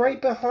stand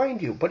right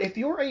behind you. But if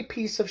you're a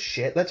piece of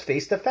shit, let's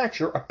face the facts.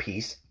 You're a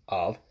piece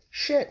of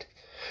shit.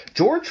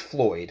 George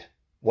Floyd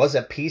was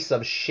a piece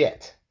of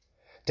shit.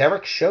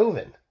 Derek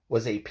Chauvin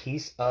was a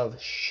piece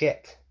of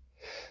shit.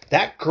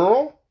 That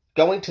girl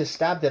going to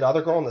stab that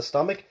other girl in the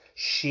stomach,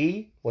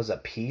 she was a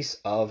piece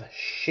of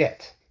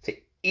shit. To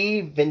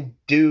even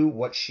do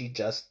what she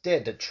just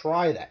did, to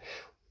try that.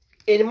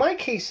 In my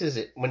case, is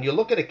it when you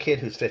look at a kid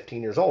who's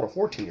 15 years old or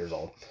 14 years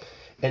old,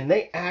 and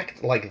they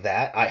act like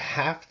that, I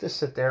have to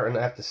sit there and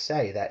I have to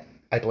say that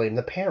I blame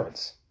the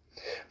parents.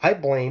 I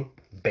blame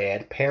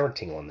bad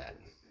parenting on that.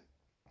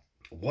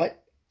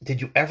 What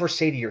did you ever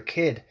say to your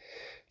kid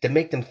to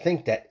make them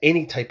think that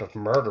any type of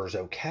murder is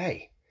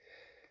okay?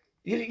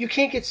 You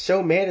can't get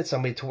so mad at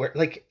somebody to where,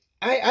 like,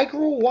 I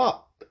grew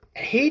up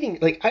hating,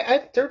 like,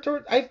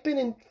 I've been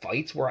in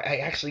fights where I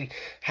actually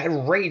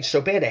had rage so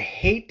bad I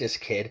hate this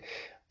kid,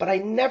 but I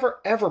never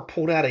ever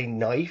pulled out a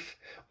knife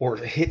or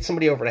hit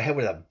somebody over the head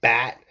with a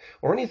bat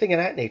or anything of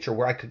that nature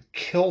where I could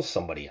kill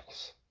somebody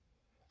else.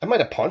 I might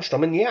have punched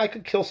them, and yeah, I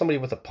could kill somebody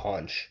with a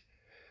punch,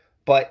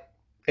 but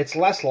it's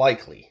less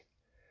likely,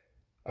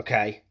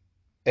 okay?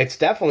 It's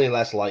definitely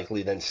less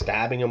likely than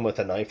stabbing them with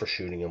a knife or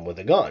shooting them with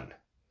a gun.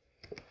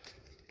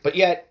 But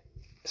yet,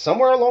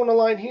 somewhere along the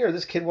line here,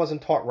 this kid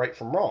wasn't taught right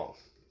from wrong.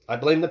 I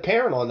blame the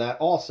parent on that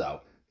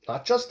also.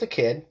 Not just the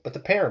kid, but the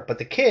parent. But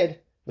the kid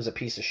was a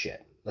piece of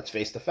shit. Let's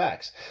face the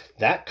facts.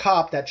 That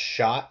cop that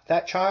shot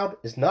that child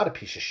is not a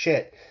piece of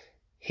shit.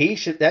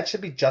 That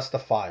should be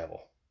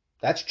justifiable.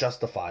 That's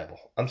justifiable.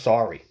 I'm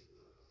sorry.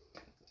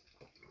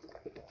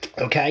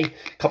 Okay?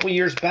 A couple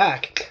years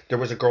back, there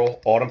was a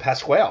girl, Autumn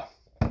Pasquale,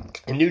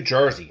 in New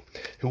Jersey,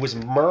 who was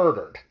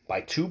murdered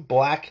by two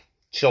black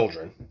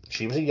children.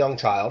 She was a young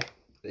child,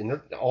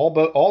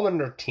 all in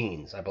their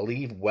teens, I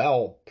believe,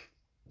 well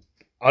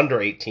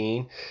under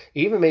 18,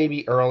 even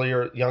maybe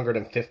younger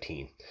than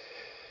 15.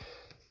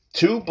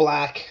 Two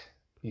black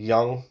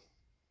young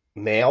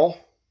male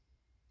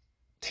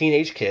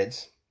teenage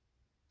kids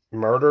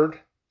murdered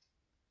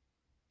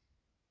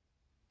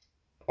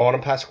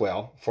Autumn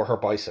Pasquale for her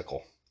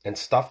bicycle and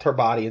stuffed her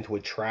body into a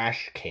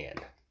trash can.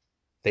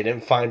 They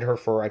didn't find her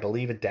for, I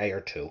believe, a day or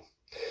two.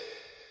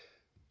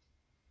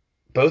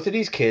 Both of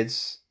these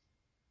kids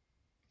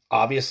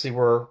obviously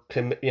were,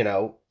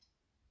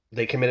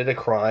 they committed a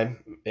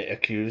crime,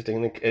 accused,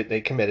 and they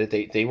committed.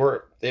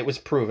 It was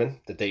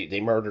proven that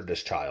they murdered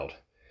this child.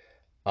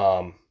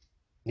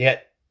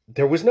 Yet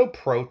there was no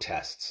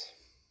protests.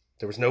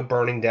 There was no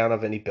burning down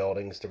of any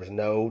buildings. There was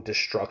no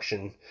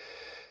destruction.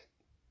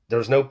 There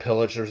was no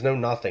pillage. There was no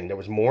nothing. There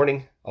was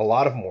mourning, a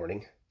lot of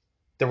mourning.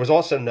 There was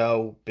also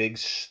no big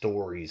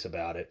stories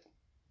about it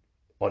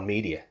on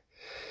media.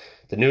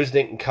 The news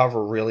didn't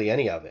cover really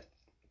any of it.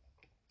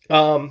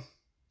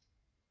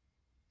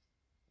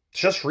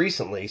 Just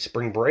recently,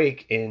 spring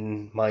break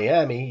in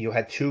Miami, you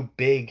had two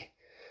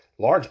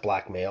large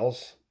black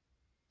males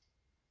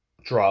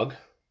drug,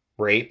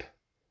 rape,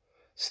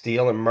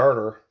 steal, and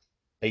murder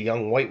a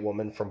young white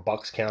woman from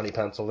Bucks County,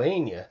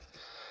 Pennsylvania,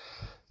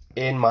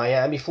 in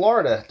Miami,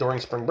 Florida during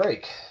spring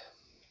break.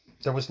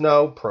 There was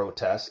no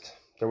protest.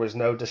 There was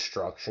no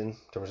destruction.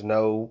 There was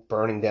no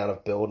burning down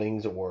of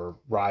buildings or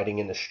rioting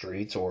in the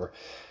streets, or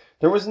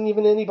there wasn't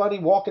even anybody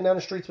walking down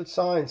the streets with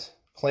signs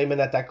claiming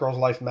that girl's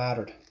life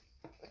mattered.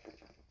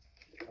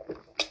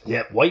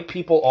 Yet white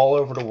people all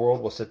over the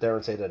world will sit there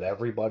and say that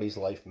everybody's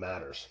life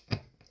matters.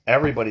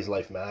 Everybody's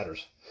life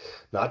matters.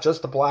 Not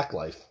just the black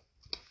life,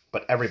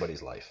 but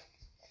everybody's life.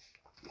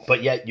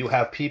 But yet you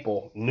have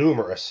people,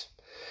 numerous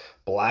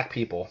black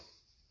people,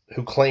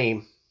 who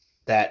claim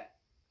that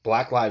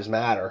Black Lives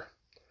Matter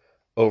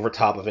over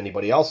top of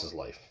anybody else's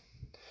life.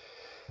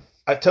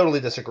 I totally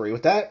disagree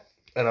with that,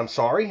 and I'm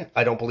sorry.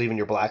 I don't believe in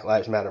your Black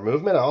Lives Matter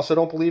movement. I also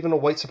don't believe in a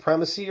white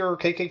supremacy or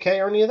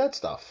KKK or any of that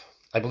stuff.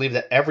 I believe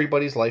that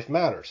everybody's life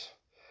matters.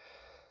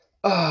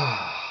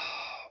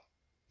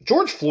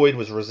 George Floyd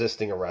was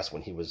resisting arrest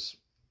when he was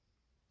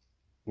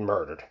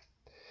murdered.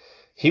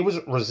 He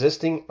was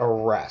resisting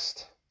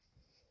arrest.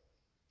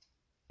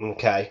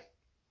 Okay?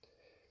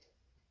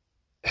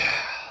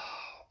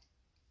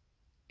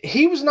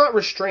 He was not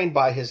restrained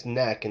by his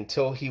neck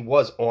until he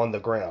was on the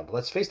ground.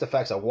 Let's face the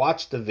facts. I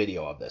watched the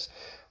video of this.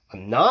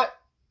 I'm not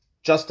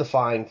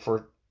justifying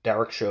for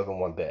Derek Chauvin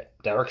one bit.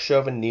 Derek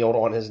Chauvin kneeled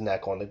on his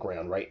neck on the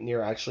ground, right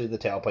near actually the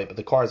tailpipe of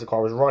the car as the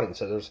car was running.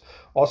 So there's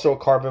also a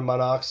carbon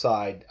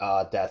monoxide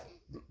death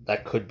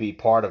that could be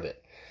part of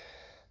it.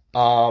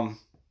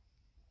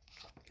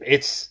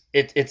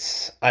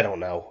 it's I don't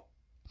know.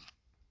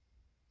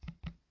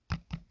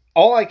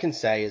 All I can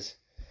say is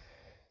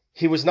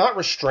he was not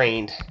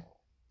restrained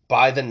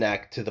by the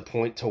neck to the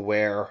point to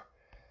where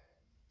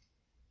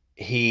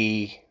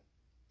he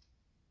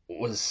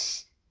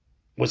was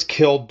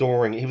killed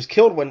during he was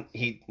killed when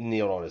he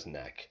kneeled on his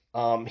neck.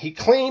 He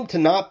claimed to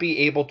not be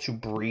able to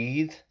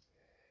breathe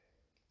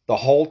the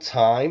whole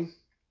time,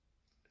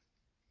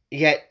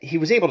 yet he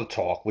was able to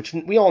talk, which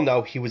we all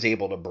know he was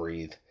able to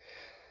breathe.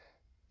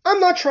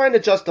 I'm not trying to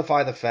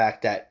justify the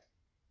fact that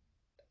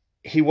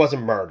he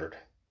wasn't murdered.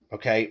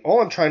 Okay,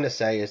 all I'm trying to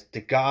say is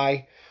the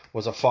guy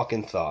was a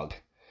fucking thug,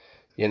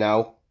 you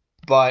know.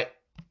 But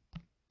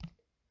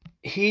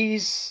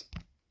he's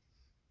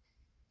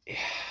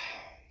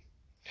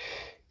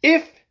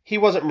if he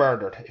wasn't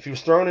murdered, if he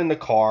was thrown in the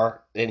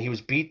car and he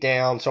was beat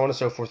down, so on and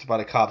so forth by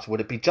the cops,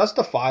 would it be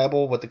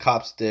justifiable what the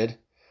cops did?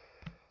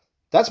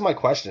 That's my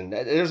question.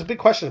 There's a big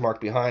question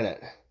mark behind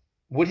it.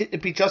 Would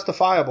it be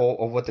justifiable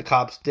of what the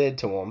cops did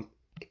to him?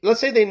 Let's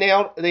say they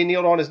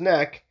kneeled on his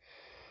neck,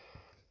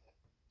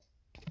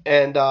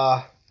 and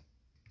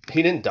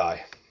he didn't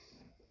die.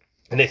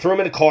 And they threw him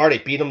in a car, they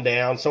beat him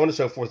down, so on and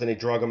so forth, and they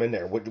drug him in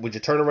there. Would you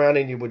turn around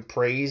and you would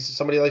praise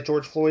somebody like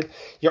George Floyd?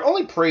 You're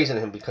only praising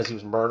him because he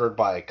was murdered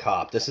by a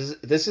cop. This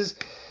is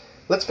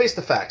let's face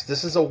the facts.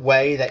 This is a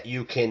way that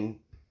you can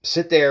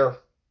sit there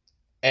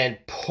and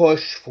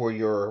push for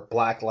your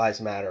Black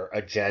Lives Matter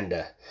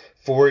agenda,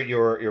 for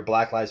your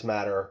Black Lives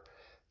Matter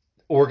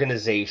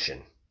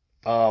organization.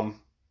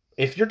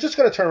 If you're just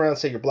going to turn around and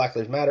say your Black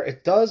Lives Matter,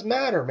 it does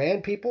matter,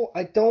 man, people.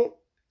 I don't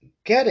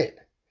get it.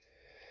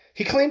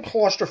 He claimed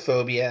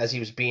claustrophobia as he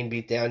was being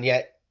beat down,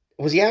 yet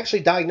was he actually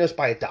diagnosed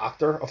by a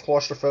doctor of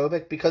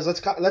claustrophobic? Because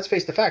let's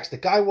face the facts. The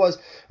guy was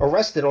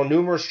arrested on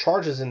numerous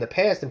charges in the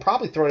past and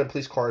probably thrown in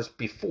police cars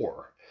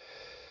before.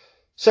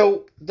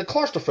 So the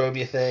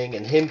claustrophobia thing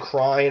and him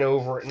crying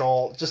over it and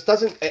all just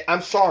doesn't...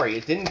 I'm sorry,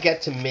 it didn't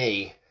get to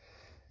me.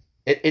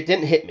 It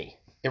didn't hit me.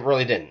 It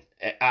really didn't.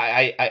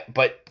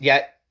 But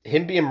yet,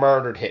 him being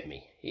murdered hit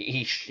me.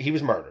 He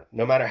was murdered,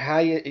 no matter how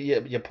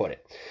you put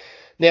it.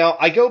 Now,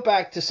 I go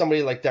back to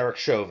somebody like Derek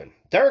Chauvin.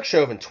 Derek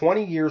Chauvin,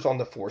 20 years on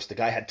the force. The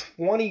guy had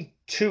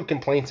 22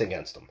 complaints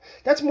against him.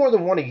 That's more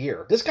than one a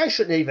year. This guy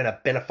shouldn't even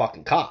have been a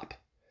fucking cop.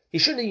 He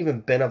shouldn't have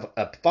even been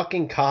a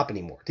fucking cop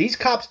anymore. These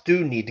cops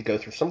do need to go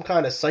through some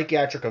kind of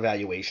psychiatric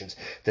evaluations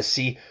to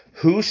see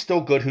who's still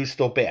good, who's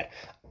still bad.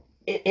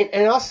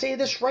 And I'll say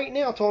this right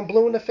now until I'm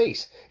blue in the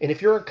face. And if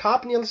you're a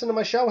cop and you listen to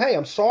my show, hey,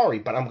 I'm sorry,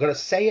 but I'm going to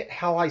say it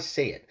how I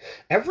say it.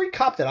 Every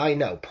cop that I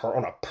know,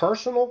 on a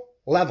personal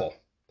level,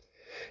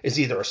 is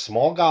either a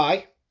small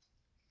guy,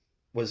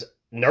 was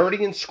nerdy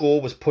in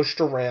school, was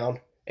pushed around,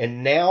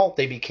 and now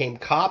they became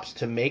cops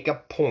to make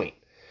a point,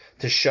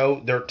 to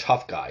show they're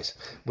tough guys.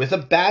 With a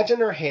badge in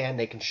their hand,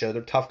 they can show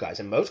they're tough guys.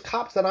 And most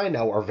cops that I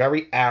know are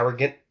very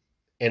arrogant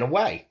in a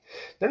way.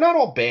 They're not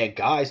all bad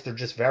guys, they're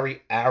just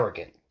very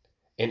arrogant.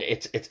 And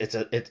it's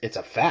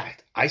a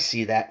fact. I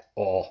see that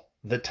all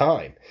the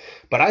time.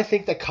 But I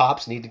think that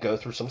cops need to go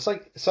through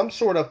some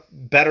sort of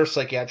better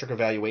psychiatric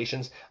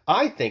evaluations,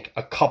 I think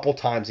a couple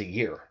times a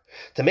year,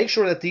 to make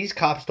sure that these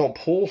cops don't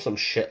pull some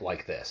shit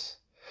like this.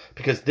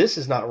 Because this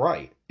is not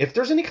right. If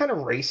there's any kind of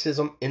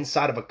racism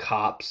inside of a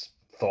cop's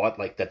thought,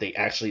 like that they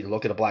actually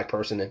look at a black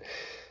person, and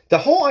the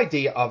whole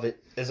idea of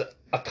it is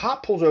a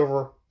cop pulls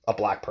over a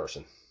black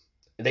person.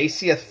 They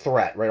see a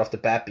threat right off the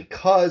bat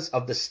because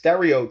of the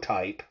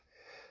stereotype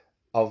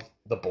of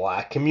the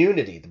black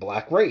community, the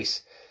black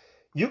race.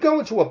 You go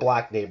into a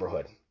black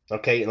neighborhood,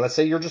 okay, and let's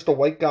say you're just a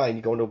white guy and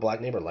you go into a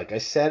black neighborhood. Like I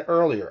said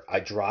earlier, I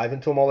drive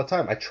into them all the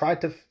time.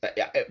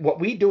 What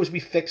we do is we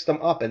fix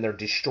them up and they're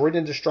destroyed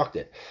and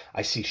destructed.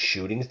 I see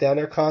shootings down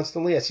there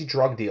constantly. I see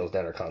drug deals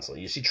down there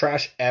constantly. You see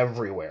trash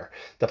everywhere.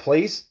 The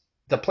places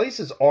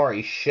are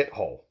a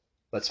shithole.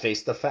 Let's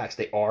face the facts.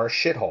 They are a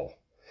shithole.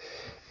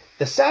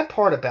 The sad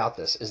part about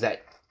this is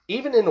that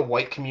even in the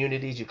white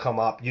communities you come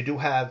up, you do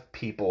have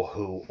people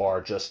who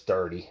are just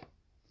dirty.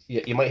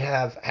 You might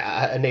have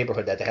a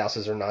neighborhood that the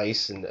houses are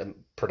nice and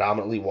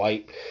predominantly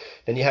white.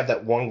 Then you have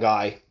that one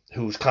guy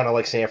who's kind of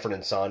like Sanford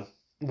and Son,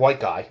 white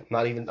guy.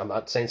 I'm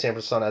not saying Sanford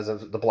and Son as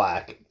of the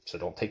black, so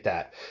don't take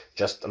that.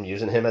 Just I'm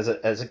using him as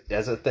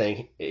a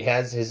thing. He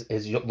has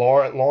his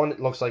lawn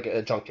looks like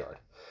a junkyard,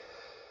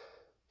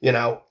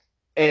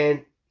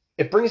 and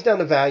it brings down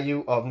the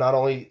value of not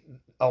only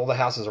all the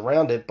houses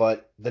around it,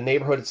 but the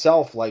neighborhood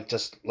itself,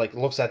 just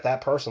looks at that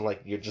person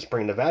like you're just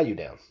bringing the value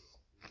down.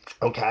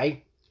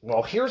 Okay?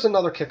 Well, here's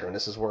another kicker, and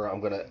this is where I'm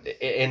going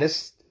to...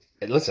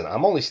 And listen,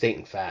 I'm only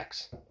stating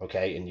facts,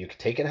 okay? And you can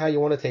take it how you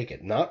want to take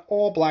it. Not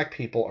all black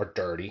people are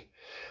dirty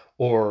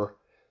or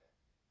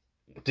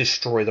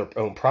destroy their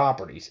own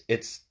properties.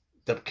 It's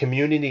the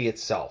community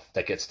itself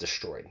that gets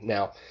destroyed.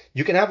 Now,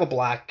 you can have a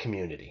black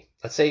community.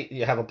 Let's say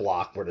you have a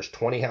block where there's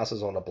 20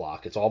 houses on a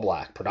block. It's all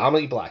black,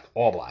 predominantly black,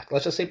 all black.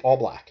 Let's just say all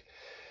black.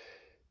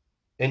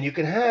 And you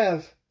can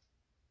have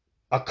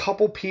a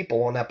couple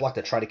people on that block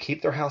that try to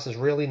keep their houses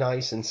really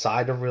nice,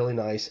 inside they're really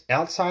nice,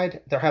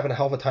 outside they're having a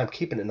hell of a time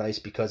keeping it nice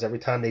because every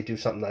time they do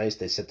something nice,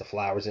 they sit the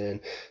flowers in.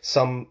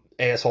 Some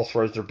asshole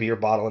throws their beer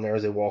bottle in there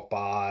as they walk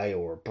by,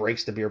 or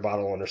breaks the beer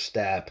bottle on their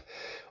step,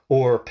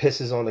 or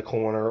pisses on the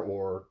corner,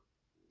 or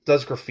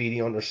does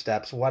graffiti on their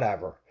steps,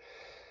 whatever.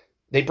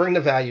 They bring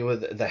the value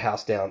of the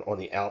house down on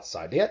the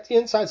outside. The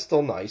inside's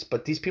still nice,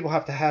 but these people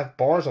have to have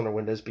bars on their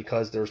windows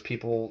because there's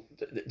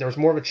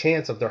more of a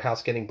chance of their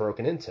house getting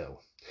broken into.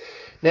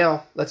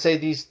 Now, let's say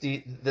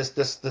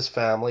this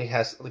family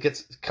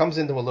comes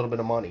into a little bit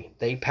of money.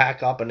 They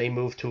pack up and they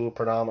move to a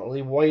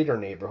predominantly whiter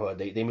neighborhood.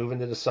 They move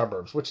into the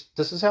suburbs, which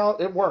this is how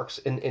it works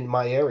in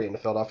my area, in the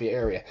Philadelphia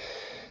area.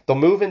 They'll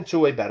move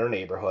into a better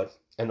neighborhood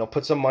and they'll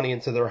put some money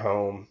into their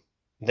home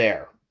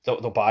there.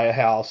 They'll buy a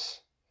house.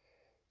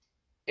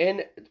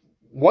 And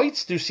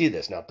whites do see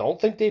this. Now, don't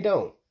think they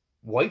don't.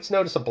 Whites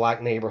notice a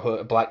black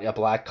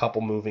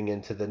couple moving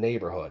into the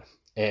neighborhood.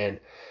 And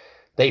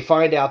they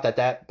find out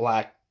that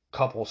black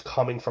couple's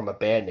coming from a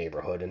bad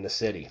neighborhood in the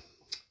city.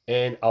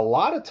 And a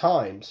lot of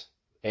times,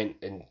 and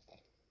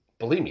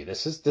believe me,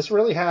 this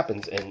really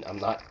happens, and I'm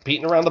not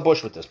beating around the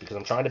bush with this because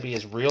I'm trying to be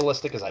as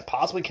realistic as I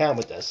possibly can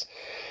with this,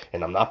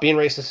 and I'm not being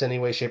racist in any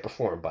way, shape, or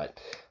form, but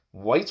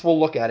whites will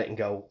look at it and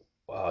go,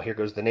 oh, here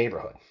goes the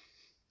neighborhood.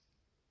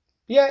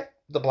 Yeah,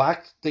 the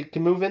blacks, they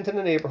can move into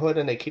the neighborhood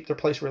and they keep their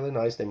place really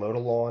nice. They mow the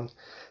lawn.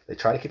 They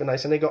try to keep it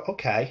nice, and they go,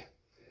 okay.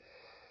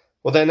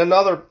 Well, then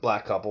another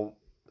black couple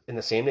in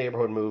the same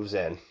neighborhood moves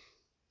in.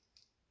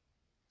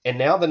 And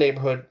now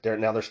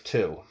there's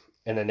two.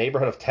 In a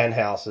neighborhood of 10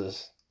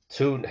 houses,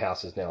 2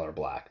 houses now are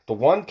black. The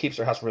one keeps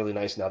their house really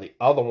nice. Now the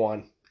other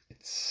one,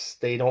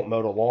 they don't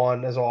mow the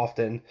lawn as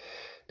often.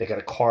 They got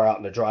a car out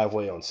in the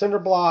driveway on cinder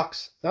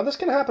blocks. Now this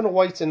can happen to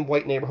whites in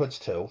white neighborhoods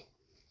too.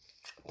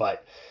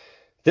 But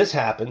this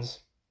happens.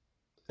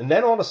 And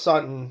then all of a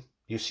sudden,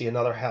 you see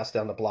another house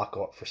down the block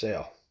go up for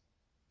sale.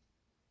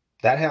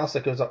 That house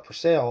that goes up for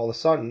sale, all of a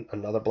sudden,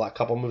 another black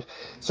couple moves.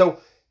 So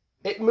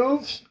it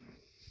moves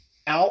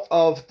out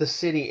of the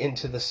city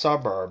into the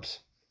suburbs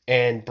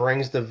and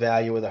brings the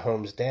value of the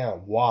homes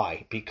down.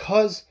 Why?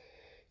 Because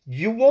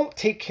you won't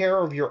take care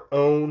of your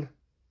own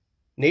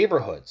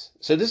neighborhoods.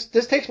 So this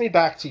takes me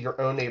back to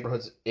your own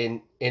neighborhoods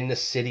in the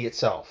city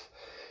itself.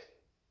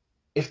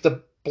 If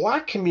the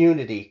black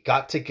community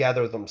got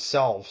together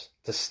themselves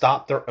to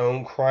stop their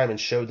own crime and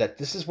show that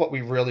this is what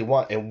we really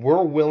want and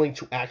we're willing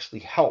to actually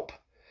help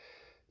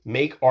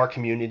make our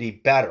community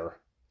better,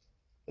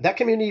 that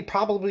community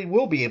probably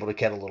will be able to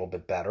get a little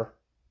bit better.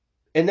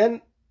 And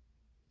then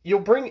you'll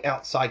bring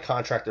outside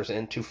contractors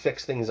in to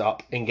fix things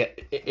up and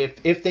get,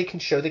 if they can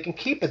show they can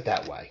keep it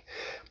that way.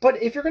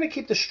 But if you're going to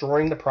keep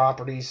destroying the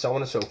properties, so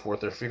on and so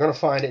forth, or if you're going to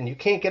find it and you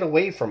can't get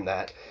away from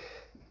that,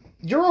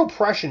 your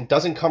oppression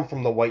doesn't come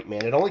from the white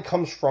man. It only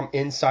comes from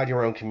inside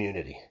your own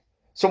community.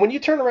 So when you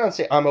turn around and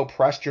say, I'm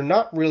oppressed, you're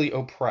not really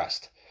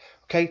oppressed.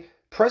 Okay?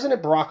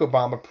 President Barack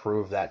Obama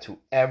proved that to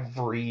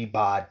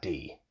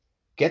everybody.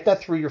 Get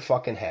that through your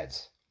fucking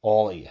heads.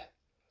 All of you.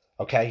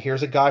 Okay?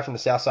 Here's a guy from the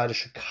south side of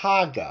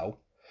Chicago,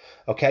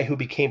 okay, who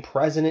became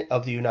president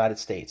of the United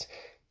States.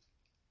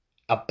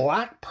 A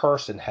black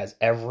person has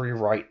every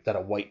right that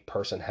a white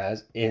person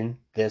has in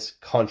this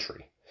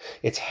country.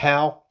 It's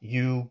how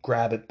you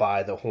grab it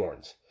by the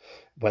horns.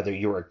 Whether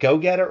you're a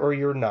go-getter or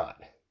you're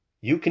not,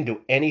 you can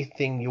do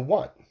anything you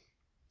want.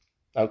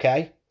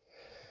 Okay?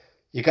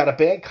 You got a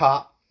bad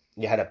cop,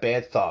 you had a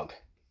bad thug.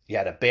 You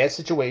had a bad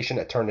situation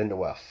that turned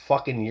into a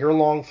fucking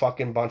year-long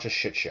fucking bunch of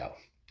shit show.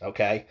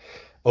 Okay?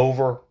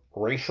 Over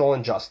racial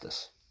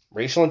injustice.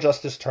 Racial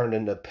injustice turned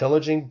into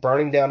pillaging,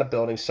 burning down a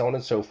building, so on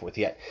and so forth.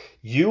 Yet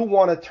you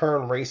want to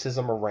turn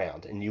racism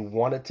around and you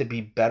want it to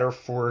be better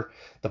for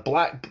the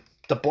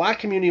black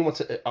community.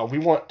 We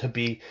want to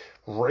be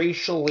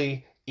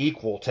racially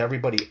equal to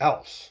everybody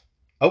else.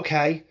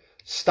 Okay,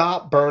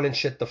 stop burning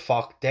shit the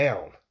fuck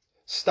down.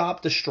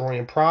 Stop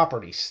destroying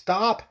property.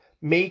 Stop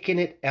making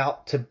it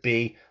out to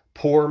be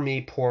poor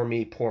me, poor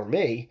me, poor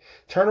me.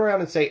 Turn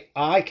around and say,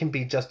 I can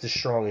be just as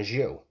strong as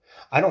you.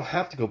 I don't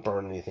have to go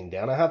burn anything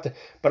down.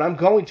 But I'm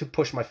going to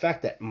push my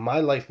fact that my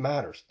life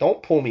matters.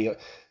 Don't pull me.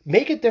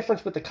 Make a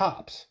difference with the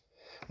cops.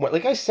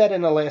 Like I said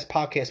in the last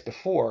podcast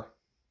before,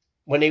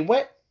 when they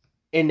went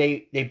and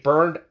they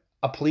burned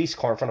a police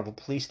car in front of a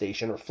police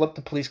station or flipped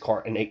the police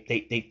car and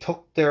they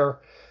took their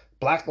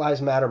Black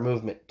Lives Matter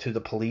movement to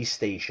the police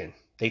station.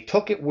 They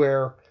took it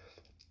where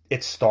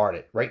it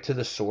started, right to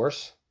the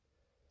source.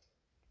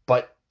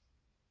 But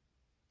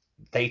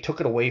they took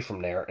it away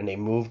from there and they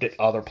moved it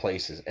other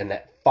places, and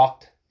that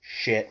fucked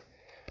shit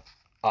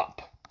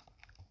up.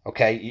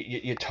 Okay?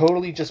 You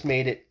totally just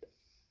made it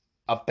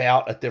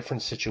about a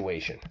different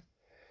situation.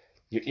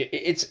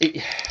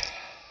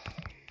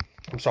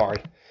 I'm sorry.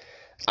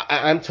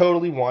 I'm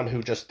totally one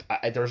who just,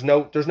 there's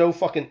no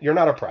fucking, you're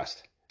not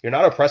oppressed. You're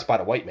not oppressed by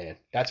the white man.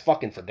 That's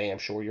fucking for damn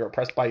sure. You're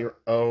oppressed by your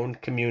own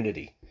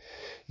community.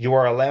 You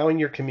are allowing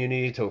your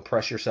community to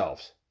oppress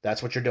yourselves.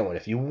 That's what you're doing.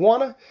 If you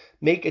want to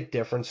make a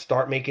difference,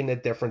 start making a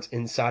difference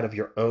inside of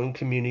your own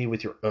community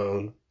with your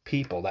own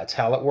people. That's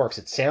how it works.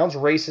 It sounds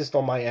racist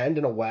on my end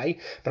in a way,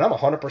 but I'm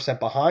 100%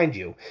 behind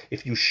you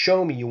if you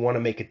show me you want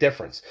to make a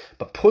difference.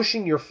 But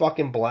pushing your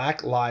fucking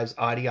Black Lives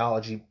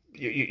ideology,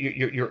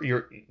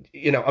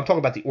 I'm talking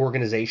about the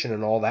organization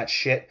and all that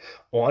shit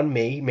on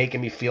me,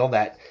 making me feel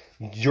that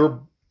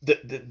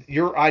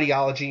your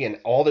ideology and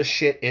all this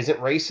shit isn't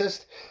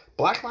racist.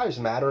 Black Lives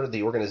Matter,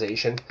 the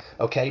organization,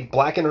 okay,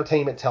 Black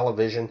Entertainment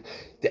Television,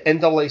 the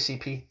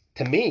NAACP,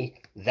 to me,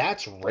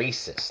 that's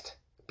racist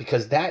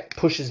because that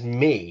pushes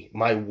me,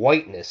 my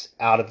whiteness,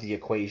 out of the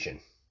equation.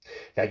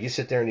 Now, you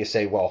sit there and you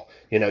say, well,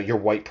 you're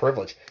white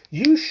privilege.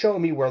 You show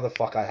me where the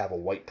fuck I have a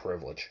white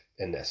privilege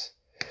in this.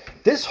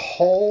 This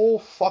whole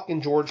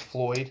fucking George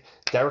Floyd,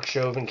 Derek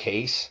Chauvin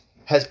case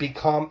has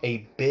become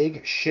a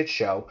big shit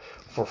show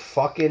for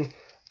fucking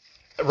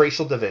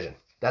racial division.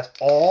 That's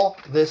all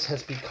this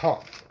has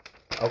become.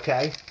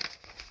 Okay?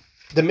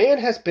 The man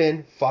has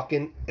been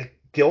fucking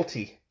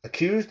guilty,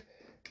 accused.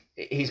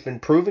 He's been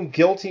proven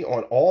guilty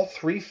on all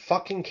 3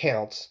 fucking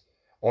counts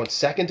on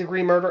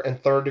 2nd-degree murder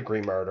and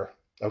 3rd-degree murder.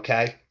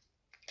 Okay?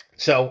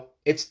 So,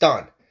 it's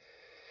done.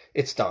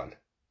 It's done.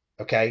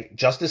 Okay?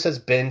 Justice has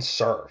been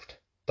served.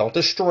 Don't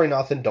destroy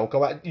nothing. Don't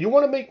go out. You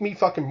want to make me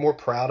fucking more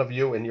proud of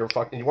you and you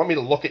want me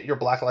to look at your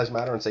Black Lives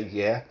Matter and say,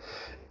 yeah,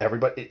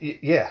 everybody,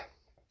 yeah.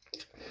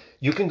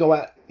 You can go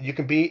out, you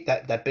can be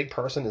that big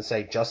person and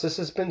say, justice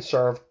has been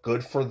served,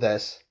 good for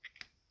this.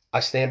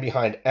 I stand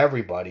behind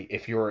everybody.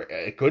 If you're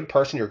a good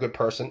person, you're a good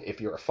person.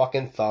 If you're a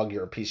fucking thug,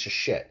 you're a piece of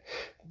shit,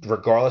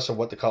 regardless of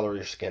what the color of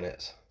your skin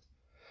is.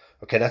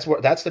 Okay,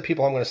 that's the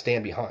people I'm going to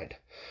stand behind.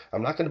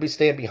 I'm not going to be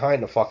stand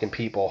behind the fucking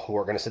people who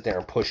are going to sit there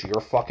and push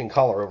your fucking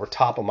color over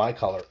top of my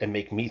color and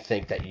make me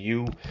think that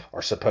you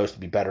are supposed to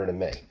be better than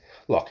me.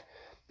 Look,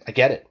 I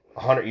get it.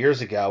 100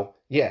 years ago,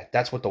 yeah,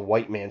 that's what the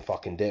white man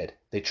fucking did.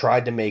 They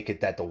tried to make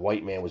it that the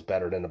white man was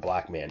better than the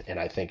black man, and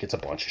I think it's a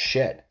bunch of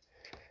shit.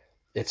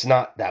 It's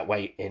not that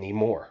way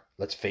anymore.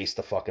 Let's face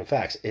the fucking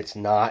facts. It's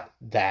not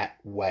that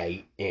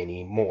way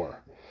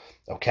anymore.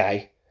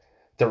 Okay?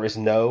 There is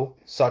no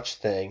such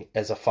thing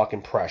as a fucking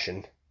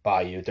oppression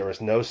by you. There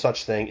is no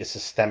such thing as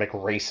systemic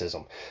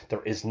racism.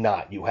 There is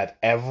not. You have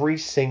every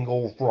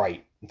single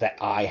right that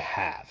I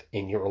have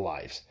in your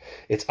lives.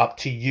 It's up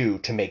to you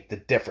to make the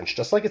difference.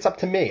 Just like it's up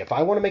to me. If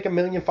I want to make $1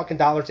 million fucking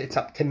dollars, it's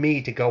up to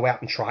me to go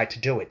out and try to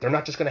do it. They're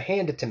not just going to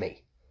hand it to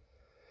me.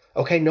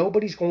 Okay,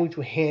 nobody's going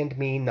to hand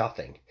me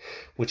nothing,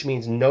 which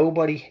means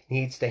nobody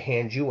needs to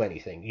hand you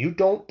anything. You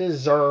don't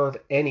deserve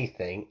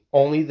anything,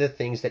 only the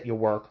things that you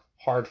work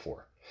hard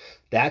for.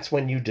 That's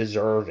when you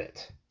deserve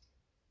it.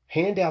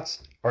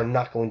 Handouts are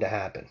not going to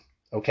happen,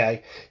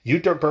 okay? You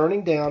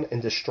burning down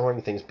and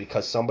destroying things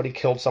because somebody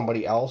killed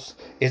somebody else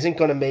isn't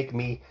going to make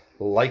me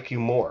like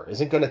you more,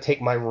 isn't going to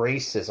take my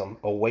racism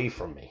away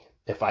from me.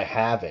 If I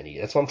have any.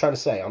 That's what I'm trying to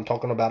say. I'm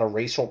talking about a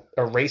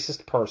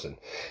racist person.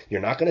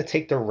 You're not going to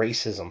take their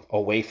racism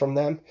away from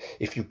them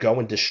if you go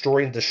and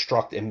destroy and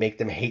destruct and make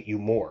them hate you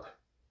more.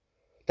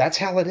 That's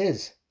how it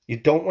is. You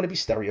don't want to be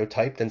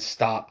stereotyped, then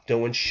stop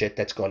doing shit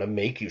that's going to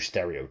make you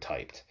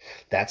stereotyped.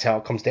 That's how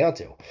it comes down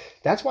to.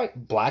 That's why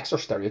blacks are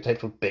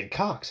stereotyped with big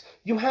cocks.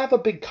 You have a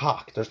big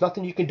cock. There's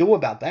nothing you can do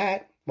about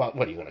that. Well,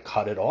 what, are you going to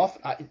cut it off?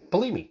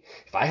 Believe me,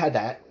 if I had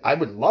that, I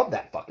would love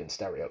that fucking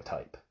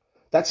stereotype.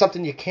 That's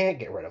something you can't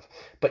get rid of.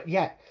 But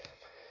yet,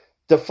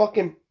 the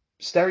fucking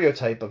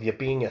stereotype of you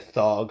being a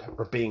thug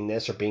or being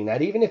this or being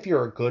that, even if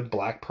you're a good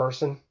black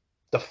person,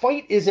 the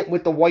fight isn't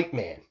with the white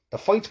man. The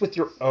fight's with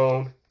your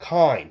own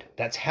kind.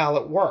 That's how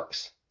it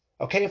works.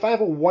 Okay, if I have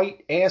a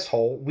white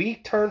asshole, we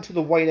turn to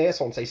the white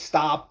asshole and say,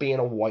 stop being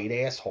a white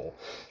asshole.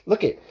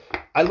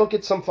 I look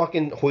at some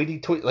fucking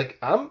hoity-toity, like,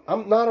 I'm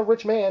not a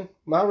rich man,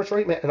 I'm not a rich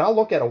white man, and I'll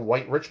look at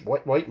a rich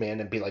white man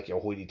and be like, yo,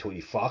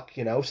 hoity-toity fuck,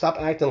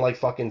 stop acting like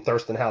fucking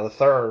Thurston Howell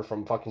III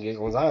from fucking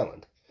Gilligan's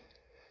Island.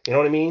 You know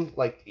what I mean?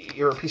 Like,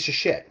 you're a piece of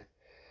shit.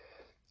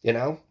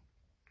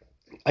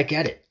 I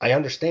get it. I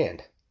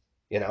understand.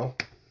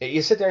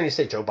 You sit there and you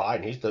say, Joe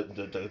Biden, he's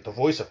the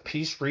voice of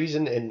peace,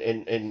 reason,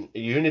 and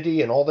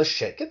unity and all this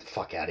shit. Get the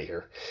fuck out of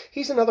here.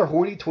 He's another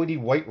hoity-toity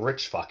white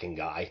rich fucking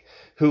guy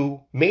who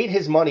made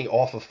his money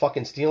off of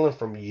fucking stealing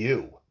from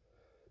you.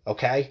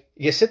 Okay?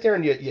 You sit there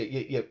and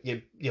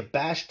you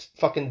bashed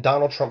fucking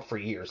Donald Trump for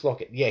years.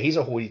 Look, yeah, he's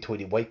a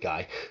hoity-toity white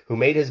guy who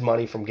made his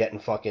money from getting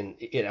fucking,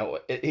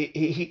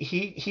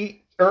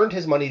 he earned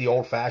his money the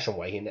old-fashioned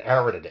way. He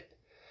inherited it.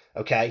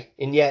 Okay?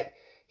 And yet,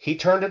 he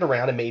turned it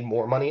around and made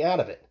more money out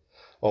of it.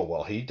 Oh,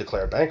 well, he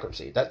declared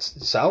bankruptcy.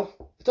 So?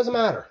 It doesn't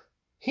matter.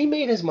 He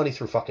made his money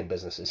through fucking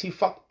businesses. He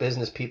fucked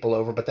business people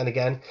over, but then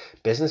again,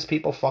 business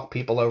people fuck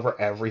people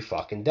over every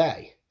fucking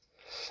day.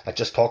 I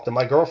just talked to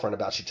my girlfriend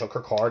about she took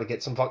her car to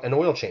get some fucking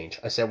oil change.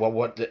 I said, well,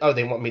 what? Oh,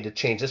 they want me to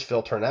change this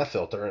filter and that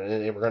filter,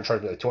 and they were going to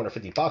charge me like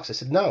 $250. I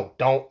said, no,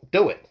 don't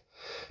do it.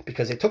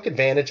 Because they took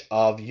advantage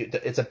of you.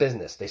 It's a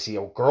business. They see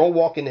a girl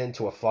walking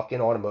into a fucking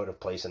automotive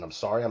place, and I'm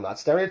sorry, I'm not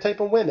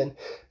stereotyping women,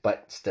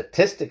 but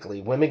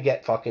statistically, women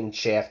get fucking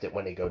shafted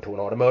when they go to an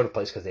automotive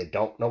place because they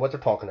don't know what they're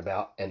talking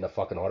about, and the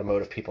fucking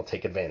automotive people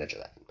take advantage of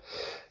that.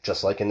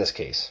 Just like in this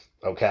case,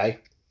 okay?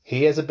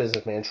 He, as a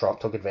businessman, Trump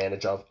took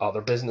advantage of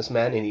other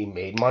businessmen and he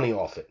made money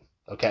off it.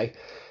 Okay?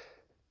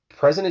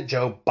 President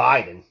Joe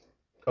Biden,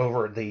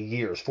 over the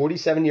years,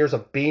 47 years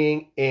of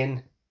being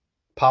in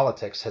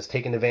politics, has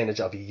taken advantage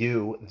of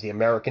you, the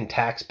American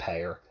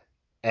taxpayer,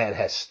 and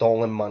has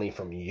stolen money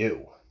from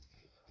you.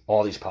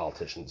 All these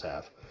politicians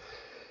have.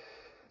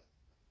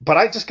 But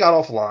I just got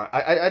offline.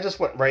 I just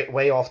went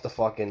way off the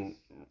fucking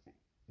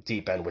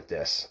deep end with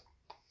this.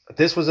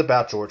 This was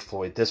about George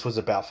Floyd. This was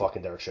about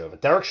fucking Derek Chauvin.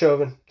 Derek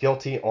Chauvin,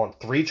 guilty on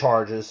 3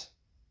 charges,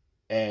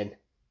 and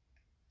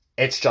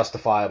it's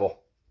justifiable.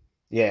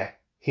 Yeah,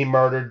 he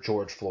murdered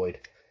George Floyd.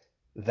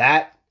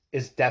 That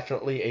is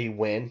definitely a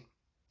win,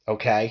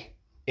 okay?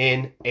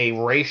 In a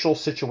racial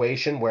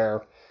situation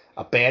where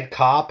a bad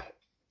cop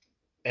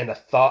and a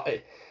thought...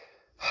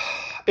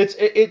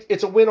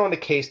 It's a win on the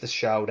case to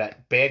show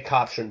that bad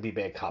cops shouldn't be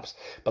bad cops.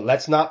 But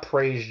let's not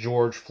praise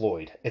George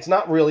Floyd. It's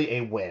not really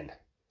a win.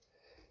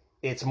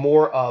 It's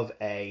more of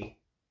a,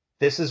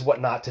 this is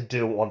what not to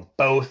do on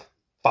both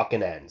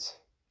fucking ends.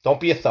 Don't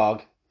be a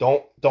thug.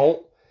 Don't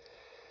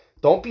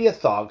be a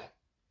thug.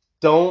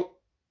 Don't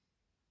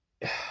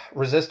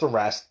resist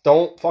arrest.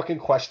 Don't fucking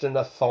question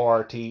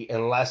authority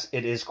unless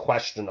it is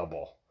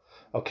questionable.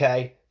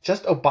 Okay?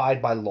 Just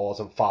abide by laws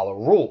and follow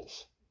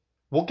rules.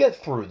 We'll get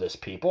through this,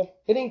 people.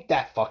 It ain't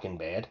that fucking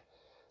bad.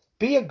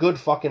 Be a good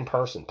fucking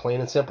person, plain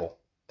and simple.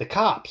 The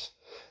cops,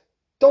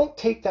 don't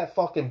take that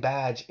fucking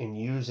badge and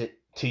use it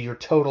to your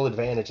total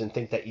advantage and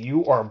think that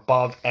you are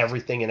above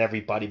everything and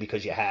everybody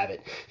because you have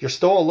it. You're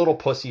still a little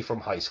pussy from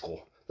high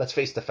school. Let's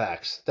face the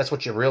facts. That's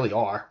what you really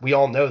are. We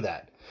all know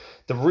that.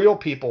 The real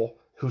people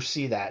who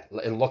see that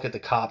and look at the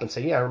cop and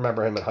say, yeah, I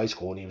remember him in high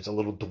school and he was a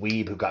little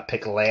dweeb who got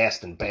picked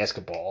last in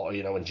basketball,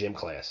 in gym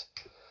class.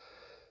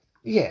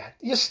 Yeah,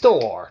 you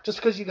still are. Just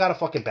because you got a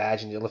fucking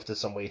badge and you lifted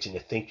some weights and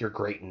you think you're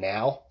great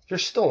now, you're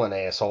still an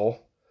asshole.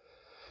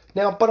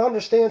 Now, but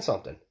understand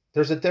something.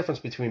 There's a difference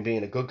between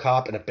being a good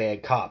cop and a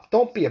bad cop.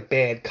 Don't be a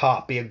bad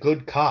cop. Be a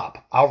good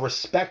cop. I'll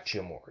respect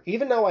you more.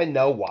 Even though I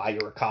know why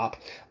you're a cop,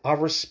 I'll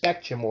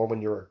respect you more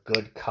when you're a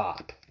good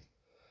cop.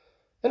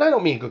 And I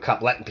don't mean good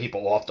cop letting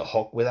people off the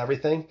hook with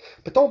everything,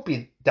 but don't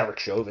be Derek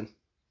Chauvin.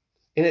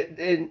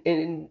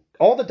 In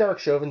all the Derek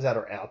Chauvins that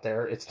are out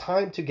there, it's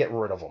time to get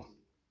rid of them.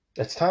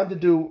 It's time to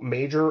do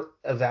major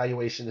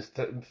evaluations,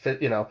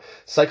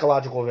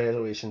 psychological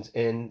evaluations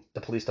in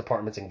the police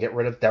departments and get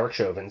rid of Derek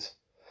Chauvins.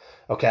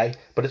 Okay?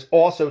 But it's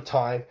also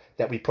time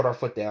that we put our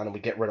foot down and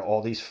we get rid of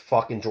all these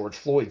fucking George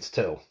Floyds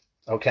too.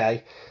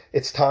 Okay?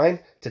 It's time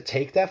to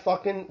take that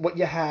fucking, what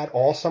you had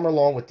all summer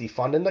long with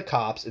defunding the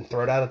cops and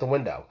throw it out of the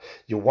window.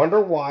 You wonder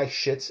why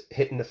shit's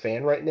hitting the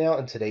fan right now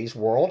in today's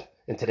world?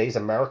 In today's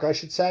America, I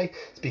should say.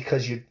 It's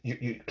because you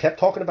kept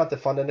talking about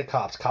defunding the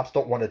cops. Cops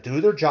don't want to do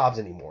their jobs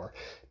anymore.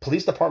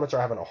 Police departments are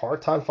having a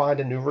hard time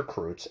finding new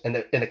recruits, and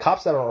the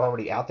cops that are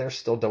already out there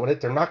still doing it,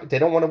 they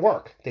don't want to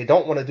work. They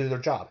don't want to do their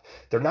job.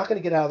 They're not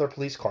going to get out of their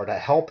police car to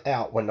help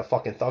out when the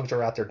fucking thugs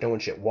are out there doing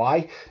shit.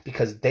 Why?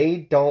 Because they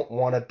don't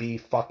want to be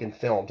fucking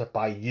filmed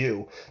by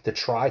you to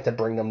try to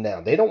bring them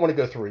down. They don't want to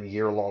go through a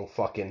year-long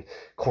fucking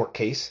court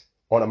case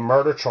on a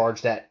murder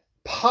charge that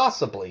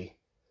possibly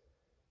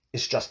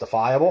is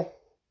justifiable.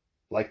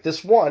 Like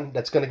this one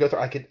that's going to go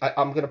through.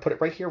 I'm going to put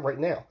it right here, right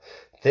now.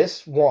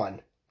 This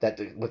one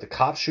with the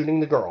cop shooting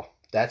the girl,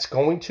 that's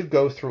going to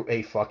go through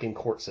a fucking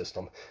court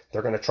system.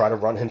 They're going to try to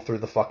run him through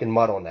the fucking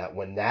mud on that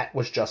when that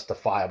was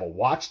justifiable.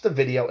 Watch the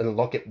video and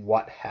look at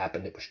what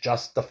happened. It was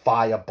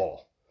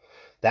justifiable.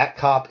 That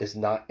cop is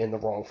not in the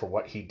wrong for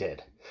what he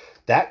did.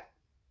 That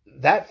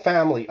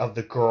family of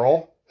the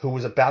girl who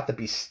was about to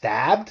be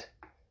stabbed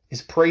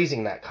is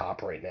praising that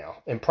cop right now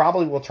and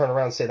probably will turn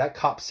around and say, that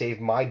cop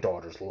saved my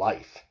daughter's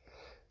life.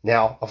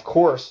 Now, of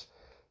course,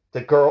 the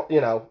girl,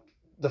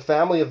 the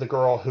family of the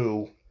girl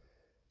who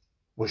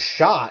was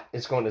shot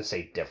is going to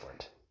say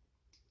different.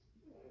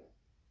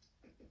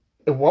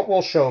 And what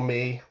will show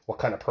me what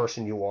kind of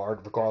person you are,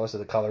 regardless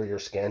of the color of your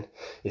skin,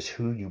 is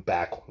who you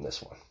back on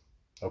this one.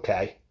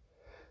 Okay?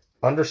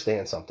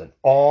 Understand something.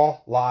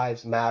 All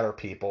lives matter,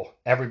 people.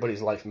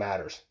 Everybody's life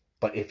matters.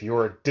 But if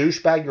you're a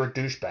douchebag, you're a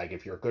douchebag.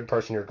 If you're a good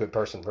person, you're a good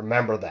person.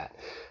 Remember that.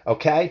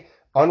 Okay?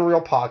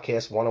 Unreal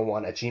Podcast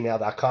 101 at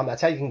gmail.com.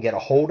 That's how you can get a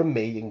hold of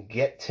me. You can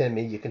get to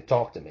me. You can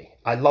talk to me.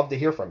 I'd love to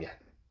hear from you.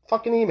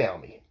 Fucking email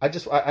me. I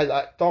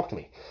talk to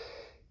me.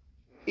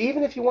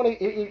 Even if you want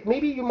to,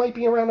 maybe you might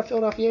be around the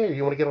Philadelphia area.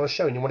 You want to get on a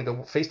show and you want to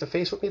go face to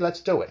face with me. Let's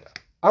do it.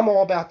 I'm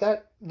all about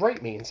that.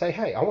 Write me and say,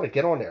 hey, I want to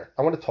get on there.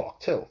 I want to talk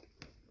too.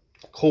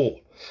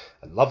 Cool.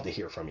 I'd love to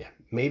hear from you.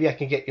 Maybe I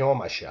can get you on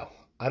my show.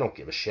 I don't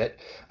give a shit.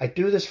 I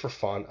do this for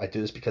fun. I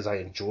do this because I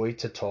enjoy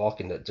to talk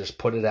and to just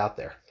put it out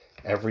there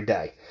every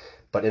day.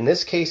 But in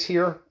this case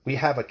here, we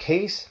have a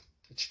case.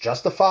 It's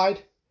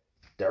justified.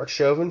 Derek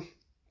Chauvin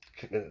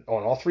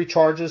on all 3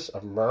 charges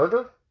of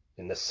murder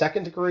in the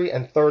 2nd degree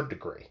and 3rd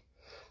degree.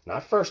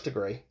 Not 1st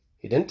degree.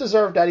 He didn't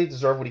deserve that. He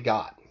deserved what he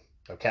got.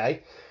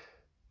 Okay?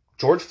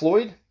 George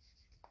Floyd,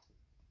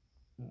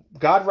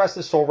 God rest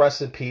his soul,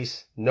 rest in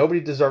peace. Nobody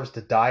deserves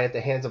to die at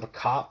the hands of a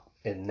cop.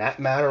 in that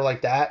matter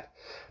like that.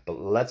 But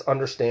let's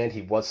understand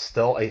he was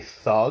still a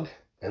thug,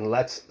 and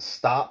let's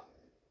stop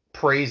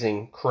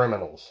praising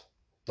criminals.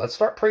 Let's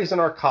start praising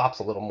our cops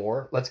a little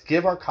more. Let's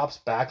give our cops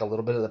back a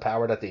little bit of the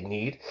power that they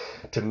need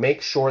to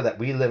make sure that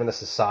we live in a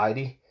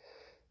society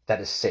that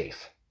is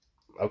safe.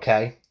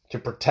 Okay? To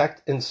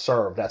protect and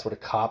serve, that's what a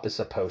cop is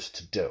supposed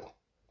to do.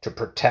 To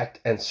protect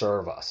and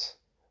serve us.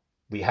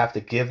 We have to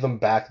give them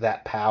back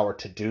that power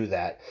to do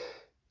that.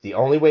 The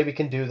only way we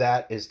can do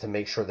that is to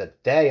make sure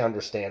that they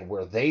understand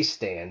where they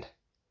stand.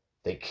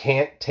 They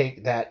can't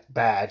take that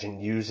badge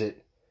and use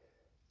it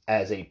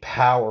as a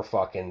power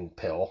fucking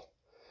pill.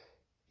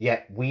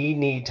 Yet we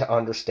need to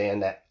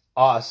understand that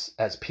us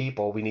as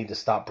people, we need to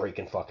stop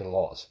breaking fucking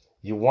laws.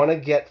 You want to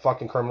get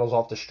fucking criminals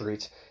off the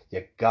streets,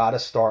 you gotta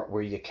start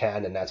where you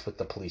can, and that's with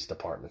the police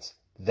departments.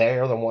 They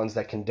are the ones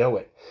that can do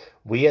it.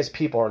 We as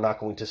people are not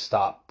going to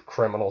stop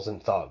criminals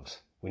and thugs.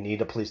 We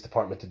need a police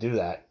department to do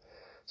that.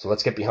 So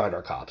let's get behind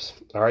our cops.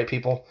 All right,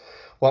 people?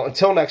 Well,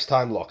 until next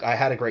time, look, I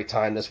had a great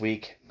time this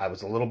week. I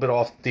was a little bit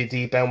off the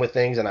deep end with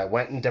things, and I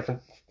went in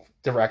different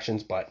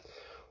directions, but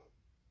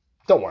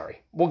don't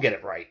worry. We'll get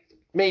it right.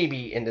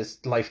 Maybe in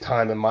this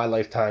lifetime, in my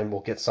lifetime,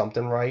 we'll get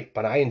something right,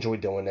 but I enjoy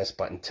doing this.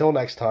 But until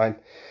next time,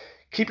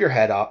 keep your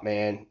head up,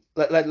 man.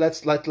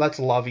 Let's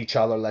love each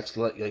other. Let's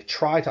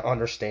try to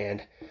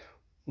understand.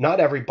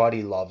 Not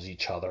everybody loves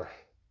each other.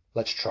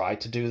 Let's try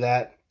to do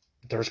that.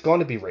 There's going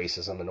to be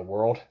racism in the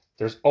world.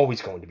 There's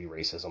always going to be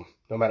racism,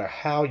 no matter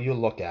how you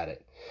look at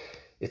it.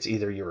 It's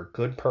either you're a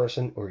good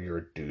person or you're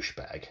a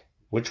douchebag.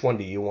 Which one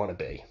do you want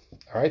to be?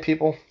 All right,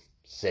 people?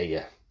 See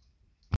ya.